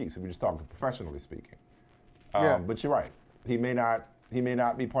City Chiefs, if we're just talking professionally speaking. But you're right. He may not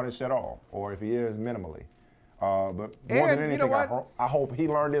be punished at all, or if he is, minimally. But more than anything, you know I hope he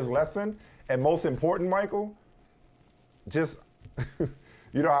learned his lesson. And most important, Michael, just,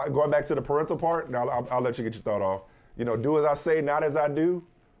 you know, going back to the parental part, now I'll let you get your thought off. You know, do as I say, not as I do.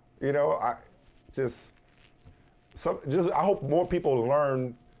 You know, I hope more people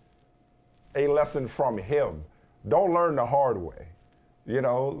learn a lesson from him. Don't learn the hard way. You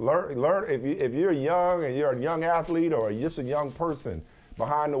know, learn if you're young and you're a young athlete or just a young person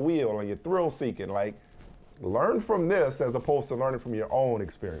behind the wheel and you're thrill seeking, like, learn from this as opposed to learning from your own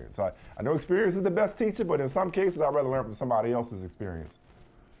experience. I know experience is the best teacher, but in some cases I'd rather learn from somebody else's experience.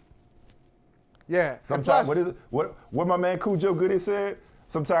 Yeah. Sometimes what my man Cujo Goody said,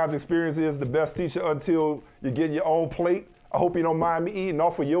 sometimes experience is the best teacher until you get your own plate. I hope you don't mind me eating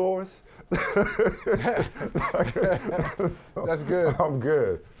off of yours. That's good. I'm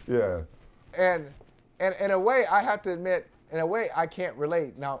good. Yeah. And in a way, I have to admit, in a way, I can't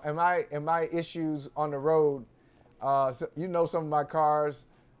relate. Now, in my issues on the road, you know, some of my cars,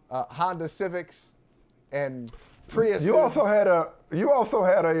 Honda Civics and Priuses. You also had a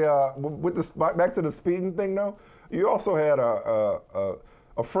with this, back to the speeding thing though. You also had a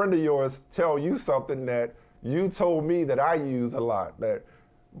friend of yours tell you something that you told me that I use a lot, that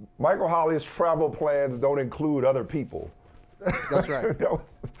Michael Holley's travel plans don't include other people. That's right.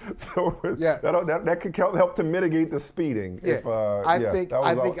 That could help to mitigate the speeding. Yeah. I think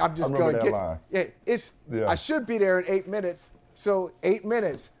I'm just going to get. I should be there in 8 minutes. So 8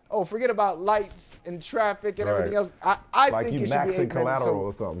 minutes. Oh, forget about lights and traffic and everything else. I think it should be 8 minutes. Collateral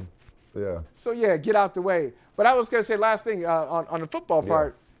or something. Yeah. So yeah, get out the way. But I was going to say last thing on the football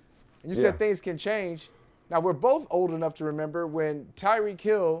part. You said things can change. Now, we're both old enough to remember when Tyreek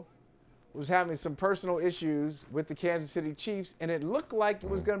Hill was having some personal issues with the Kansas City Chiefs, and it looked like it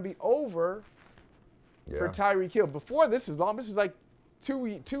was going to be over for Tyreek Hill. Before this is like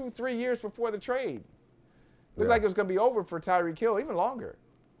 2-3 years before the trade. Looked like it was going to be over for Tyreek Hill, even longer.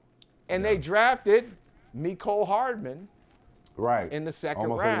 And they drafted Mecole Hardman in the second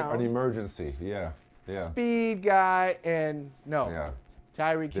round. Almost an emergency, yeah. Speed guy, and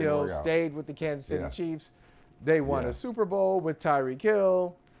Tyreek Hill stayed with the Kansas City Chiefs. They won a Super Bowl with Tyreek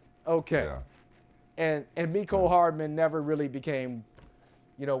Hill. Okay. And Mecole Hardman never really became,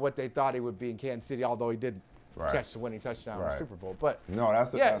 you know, what they thought he would be in Kansas City, although he did catch the winning touchdown in the Super Bowl. But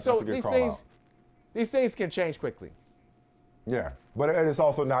that's a good call out. These things can change quickly. Yeah, but it's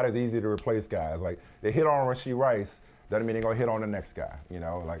also not as easy to replace guys. Like, they hit on Rashee Rice, doesn't mean they're going to hit on the next guy. You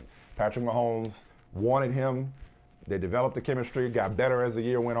know, like Patrick Mahomes wanted him. They developed the chemistry, got better as the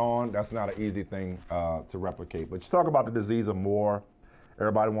year went on. That's not an easy thing to replicate. But you talk about the disease of more.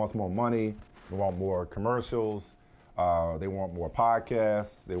 Everybody wants more money. They want more commercials. They want more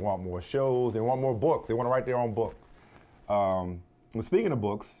podcasts. They want more shows. They want more books. They want to write their own book. And speaking of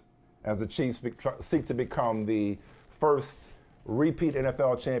books, as the Chiefs seek to become the first repeat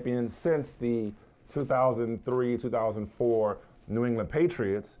NFL champion since the 2003-2004 New England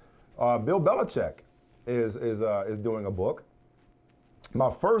Patriots, Bill Belichick is doing a book.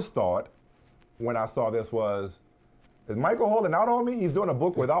 My first thought when I saw this was, is Michael holding out on me? He's doing a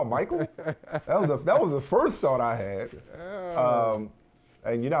book without Michael? That was the first thought I had.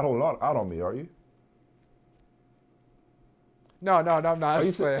 And you're not holding out on me, are you? No, I'm not.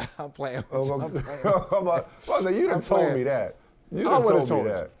 I'm playing. You done told me that. You done told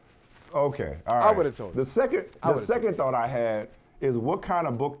me that. Okay, all right. I would have told you. The second thought I had is what kind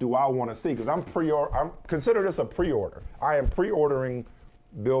of book do I want to see? Because I'm consider this a pre-order. I am pre-ordering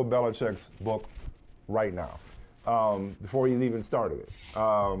Bill Belichick's book right now, before he's even started it.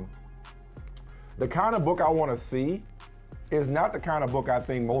 The kind of book I want to see is not the kind of book I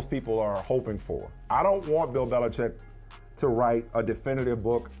think most people are hoping for. I don't want Bill Belichick to write a definitive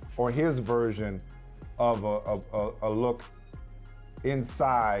book or his version of a look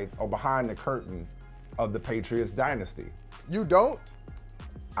inside or behind the curtain of the Patriots dynasty. You don't?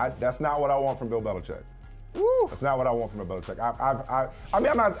 That's not what I want from Bill Belichick. Woo. That's not what I want from Bill Belichick. I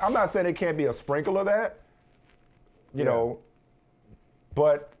mean, I'm not saying it can't be a sprinkle of that, you know,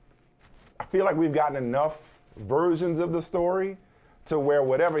 but I feel like we've gotten enough versions of the story to where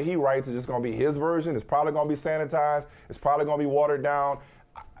whatever he writes is just going to be his version. It's probably going to be sanitized. It's probably going to be watered down.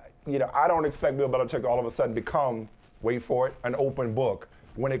 You know, I don't expect Bill Belichick to all of a sudden become, wait for it, an open book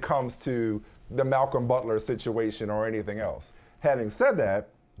when it comes to the Malcolm Butler situation or anything else. Having said that,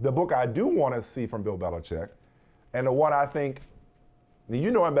 the book I do want to see from Bill Belichick, and the one I think,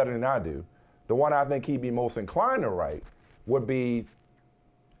 you know him better than I do, the one I think he'd be most inclined to write would be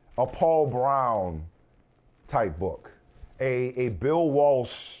a Paul Brown type book, a Bill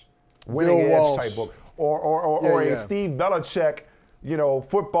Walsh winning edge type book, or a Steve Belichick, you know,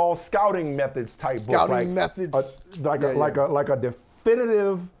 football scouting methods type book. Scouting methods. Like a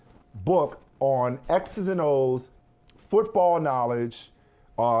definitive book on X's and O's, football knowledge,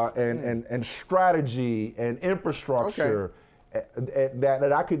 and strategy and infrastructure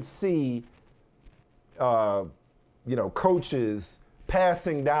that I could see, you know, coaches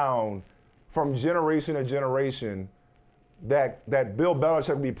passing down from generation to generation that Bill Belichick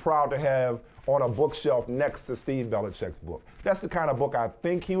would be proud to have on a bookshelf next to Steve Belichick's book. That's the kind of book I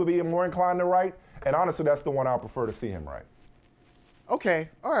think he would be more inclined to write, and honestly, that's the one I prefer to see him write. Okay,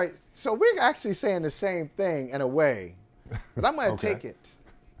 all right. So we're actually saying the same thing in a way, but I'm going to take it.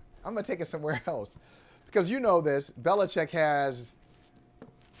 I'm going to take it somewhere else. Because you know this, Belichick has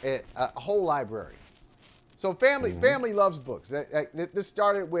a whole library. So family loves books. This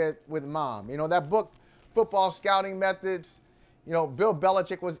started with Mom. You know, that book, Football Scouting Methods. You know, Bill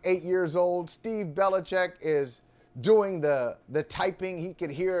Belichick was 8 years old. Steve Belichick is doing the typing. He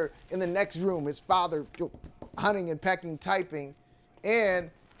could hear in the next room his father hunting and pecking, typing, and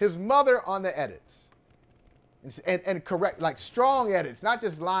his mother on the edits. And correct, like strong edits, not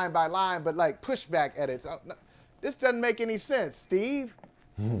just line by line, but like pushback edits. This doesn't make any sense, Steve.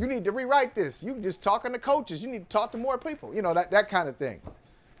 You need to rewrite this. You just talking to coaches. You need to talk to more people. You know, that kind of thing.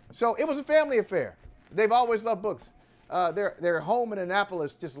 So it was a family affair. They've always loved books. Their home in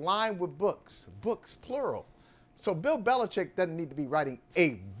Annapolis just lined with books plural. So Bill Belichick doesn't need to be writing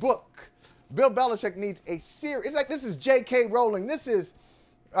a book. Bill Belichick needs a series. It's like this is J.K. Rowling. This is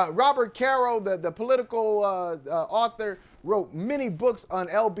Robert Caro, the political author, wrote many books on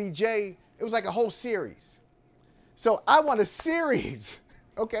LBJ. It was like a whole series. So I want a series,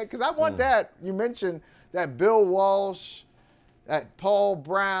 okay? Because I want that. You mentioned that Bill Walsh, that Paul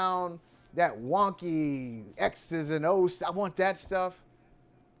Brown, that wonky X's and O's. I want that stuff.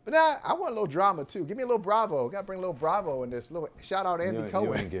 But now I want a little drama too. Give me a little Bravo. Got to bring a little Bravo in this. Little shout out Andy Cohen.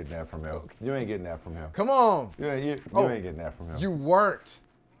 You ain't getting that from him. Okay. You ain't getting that from him. Come on. You ain't getting that from him.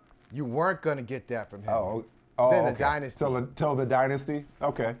 You weren't gonna get that from him. Oh, then okay. The dynasty. Till the dynasty.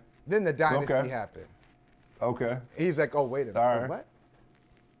 Okay. Then the dynasty happened. Okay. He's like, oh wait a minute. All right. What?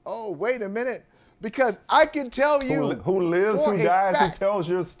 Oh wait a minute. Because I can tell you who lives, who dies, who tells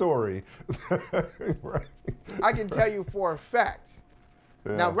your story. Right. I can tell you for a fact.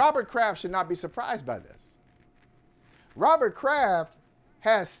 Yeah. Now, Robert Kraft should not be surprised by this. Robert Kraft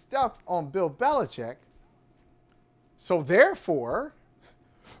has stuff on Bill Belichick, so therefore,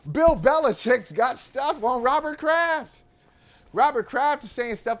 Bill Belichick's got stuff on Robert Kraft. Robert Kraft is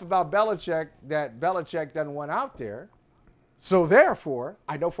saying stuff about Belichick that Belichick doesn't want out there, so therefore,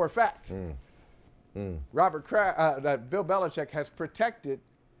 I know for a fact, Robert Kraft, that Bill Belichick has protected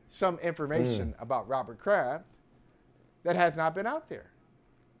some information about Robert Kraft that has not been out there.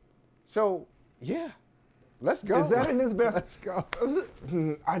 So, yeah, let's go. Is that in his best? Let's go.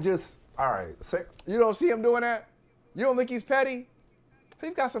 All right. You don't see him doing that? You don't think he's petty?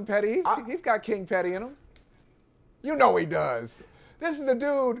 He's got some petty. He's got King Petty in him. You know he does. This is the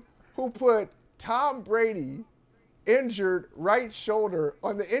dude who put Tom Brady injured right shoulder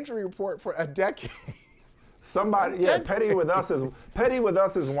on the injury report for a decade. Petty with us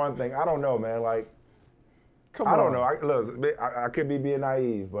is one thing. I don't know, man. Like, I don't know. I could be being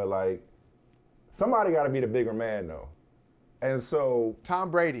naive, but like, somebody got to be the bigger man, though. And so Tom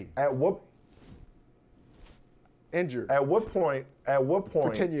Brady injured. At what point?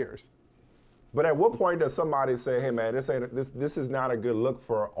 For 10 years. But at what point does somebody say, hey, man, this is not a good look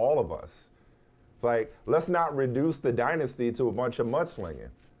for all of us? Like, let's not reduce the dynasty to a bunch of mudslinging.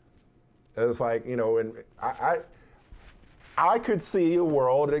 It's like, you know, and I could see a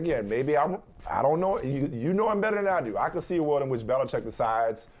world, and again, maybe I don't know, you know him better than I do. I could see a world in which Belichick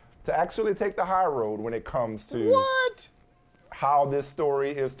decides to actually take the high road when it comes to how this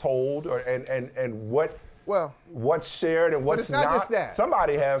story is told and what's shared and what's but it's not just that.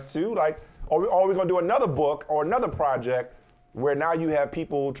 Somebody has to, like, are we going to do another book or another project where now you have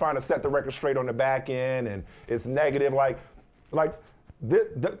people trying to set the record straight on the back end and it's negative,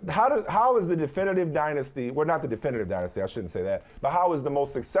 how is the definitive dynasty, well, not the definitive dynasty, I shouldn't say that, but how is the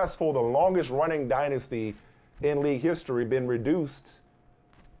most successful, the longest running dynasty in league history been reduced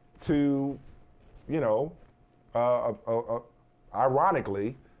to, you know,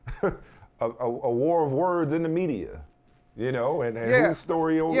 ironically, a war of words in the media, you know, and whose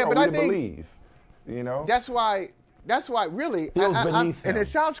story are we to believe, you know? That's why really, and it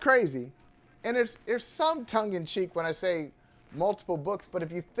sounds crazy, and there's some tongue-in-cheek when I say multiple books, but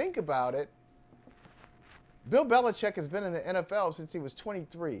if you think about it, Bill Belichick has been in the NFL since he was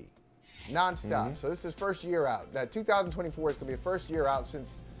 23, nonstop. So this is his first year out. That 2024 is going to be the first year out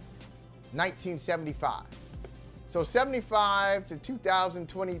since 1975. So 75 to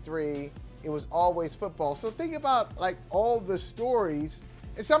 2023, it was always football. So think about like all the stories,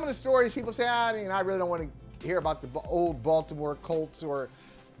 and some of the stories people say, I really don't want to hear about the old Baltimore Colts or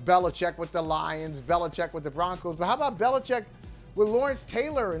Belichick with the Lions, Belichick with the Broncos. But how about Belichick with Lawrence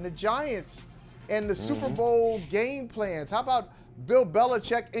Taylor and the Giants and the Super Bowl game plans? How about Bill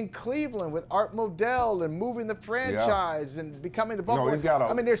Belichick in Cleveland with Art Modell and moving the franchise and becoming the Baltimore?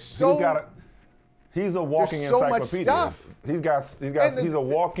 He's a walking encyclopedia. Stuff. He's a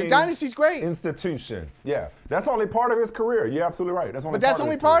walking the dynasty's great. Institution. Yeah, that's only part of his career. You're absolutely right. That's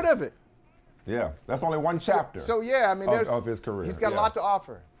only part of it. Yeah, that's only one chapter. So yeah, I mean, of his career. He's got a lot to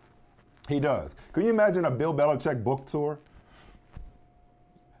offer. He does. Can you imagine a Bill Belichick book tour?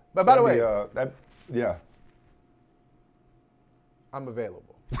 But by the way, yeah, I'm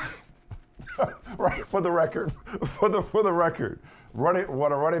available. Right, for the record, for the record, want to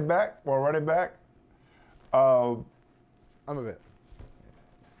run it back? I'm available.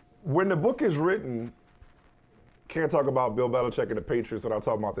 When the book is written, can't talk about Bill Belichick and the Patriots without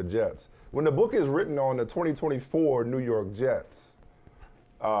talking about the Jets. When the book is written on the 2024 New York Jets,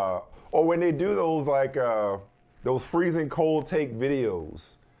 or when they do those freezing cold take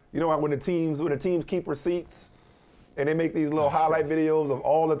videos, you know, when the teams keep receipts and they make these little highlight videos of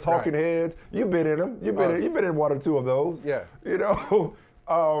all the talking heads. You've been in them. You've been in one or two of those. Yeah. You know,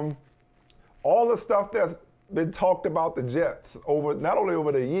 all the stuff that's been talked about the Jets over not only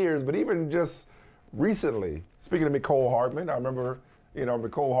over the years, but even just recently. Speaking of Mecole Hardman, I remember, you know,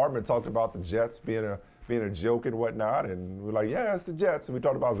 Mecole Hardman talked about the Jets being a joke and whatnot, and we're like, yeah, it's the Jets. And we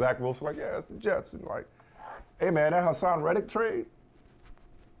talked about Zach Wilson, like, yeah, it's the Jets. And like, hey man, that Haason Reddick trade.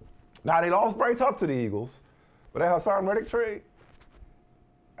 Now they lost Bryce Huff to the Eagles, but that Haason Reddick trade,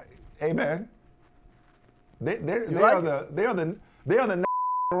 hey man, they are the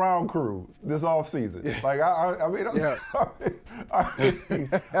around crew this offseason. Yeah. Like I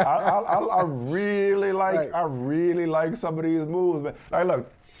really like some of these moves, man. Like look,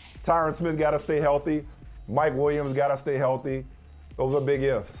 Tyron Smith got to stay healthy. Mike Williams got to stay healthy. Those are big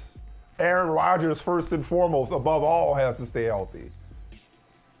ifs. Aaron Rodgers, first and foremost, above all, has to stay healthy.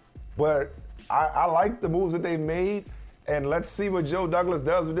 But I like the moves that they made, and let's see what Joe Douglas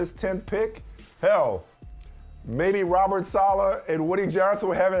does with this 10th pick. Hell, maybe Robert Saleh and Woody Johnson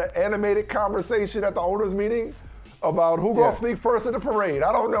were having an animated conversation at the owners' meeting about who gonna speak first at the parade.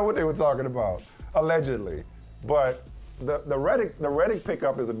 I don't know what they were talking about, allegedly. But the Reddick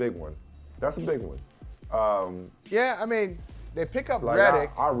pickup is a big one. That's a big one. Yeah, I mean, they pick up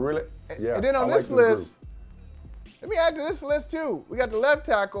Reddick. I really, yeah. And then on this list, let me add to this list too. We got the left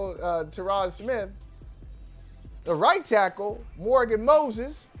tackle, Rashee Smith. The right tackle, Morgan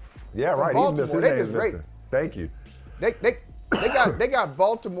Moses. Yeah, right. Baltimore. They just great. Thank you. They got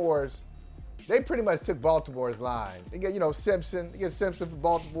Baltimore's. They pretty much took Baltimore's line. They get Simpson. They get Simpson from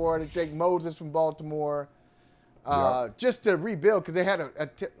Baltimore. They take Moses from Baltimore, just to rebuild because they had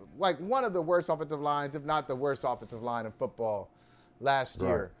like one of the worst offensive lines, if not the worst offensive line in football last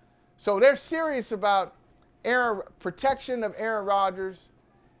year. So they're serious about protection of Aaron Rodgers.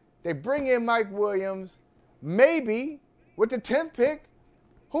 They bring in Mike Williams. Maybe with the 10th pick,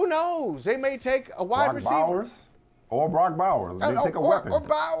 who knows? They may take a wide receiver. Or Brock Bowers. They take a weapon. Or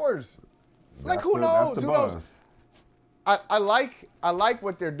Bowers. Like, who knows? Who knows? I like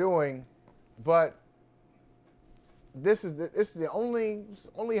what they're doing, but this is the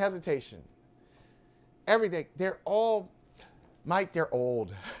only hesitation. everything. They're all, Mike, they're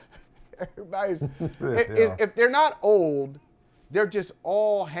old. Everybody's, if they're not old, they're just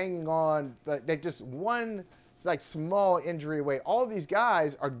all hanging on. But they're just one, it's like small injury away. All these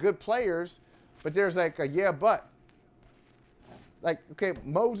guys are good players, but there's like a yeah, but. Like, okay,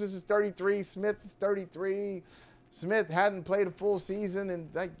 Moses is 33, Smith is 33. Smith hadn't played a full season in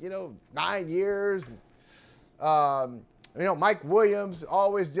 9 years. Mike Williams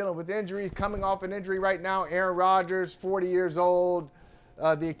always dealing with injuries, coming off an injury right now. Aaron Rodgers, 40 years old,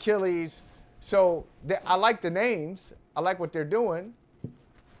 the Achilles. So I like the names. I like what they're doing,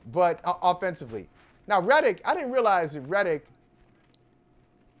 but offensively. Now, Reddick, I didn't realize that Reddick,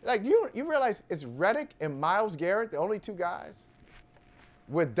 you realize it's Reddick and Myles Garrett, the only two guys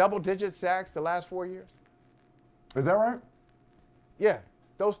with double-digit sacks the last 4 years? Is that right? Yeah,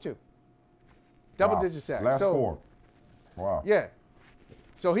 those two. Double-digit sacks. Last 4. Wow. Yeah.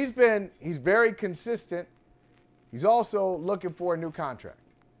 So he's very consistent. He's also looking for a new contract.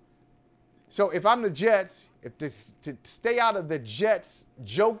 So if I'm the Jets, to stay out of the Jets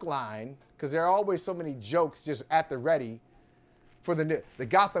joke line, because there are always so many jokes just at the ready for the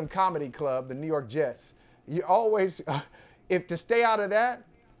Gotham Comedy Club, the New York Jets, you always, to stay out of that,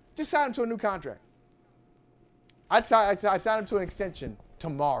 just sign him to a new contract. I'd sign him to an extension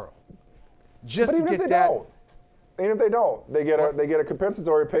tomorrow. Just to get that. Even if they don't, they get a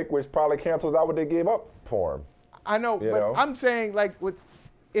compensatory pick, which probably cancels out what they gave up for him. I know, but I'm saying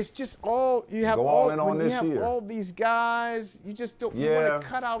it's just all you have. All these guys, you just don't. You want to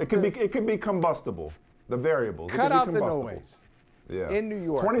cut out. It could be combustible. The variables. Cut out the noise. Yeah. In New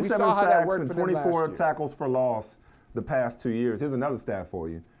York, 27 sacks and 24 tackles for loss the past 2 years. Here's another stat for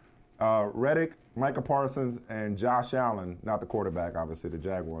you. Reddick, Micah Parsons, and Josh Allen, not the quarterback, obviously, the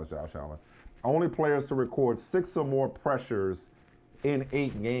Jaguars, Josh Allen, only players to record 6 or more pressures in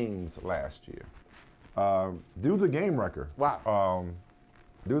 8 games last year. Dude's a game wrecker. Wow.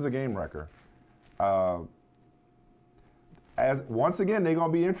 Dude's a game wrecker. Once again, they're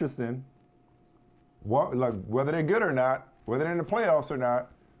going to be interesting. Whether they're good or not, whether they're in the playoffs or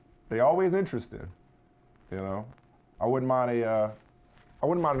not, they're always interesting. I wouldn't mind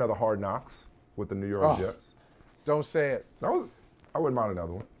another Hard Knocks with the New York Jets. Don't say it. I wouldn't mind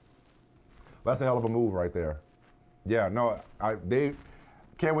another one. That's a hell of a move right there. Yeah, no, they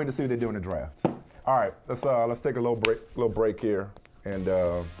can't wait to see what they do in the draft. All right, let's take a little break here and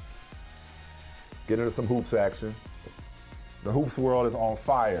get into some hoops action. The hoops world is on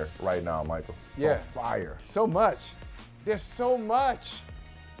fire right now, Michael. Yeah, on fire. So much. There's so much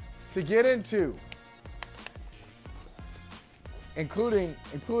to get into, including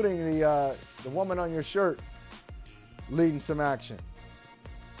the woman on your shirt leading some action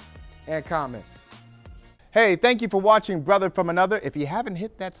and comments. Hey, thank you for watching Brother from Another. If you haven't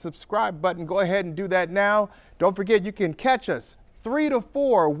hit that subscribe button, go ahead and do that now. Don't forget, you can catch us 3 to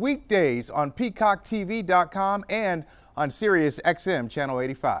 4 weekdays on PeacockTV.com and on Sirius XM Channel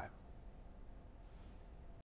 85.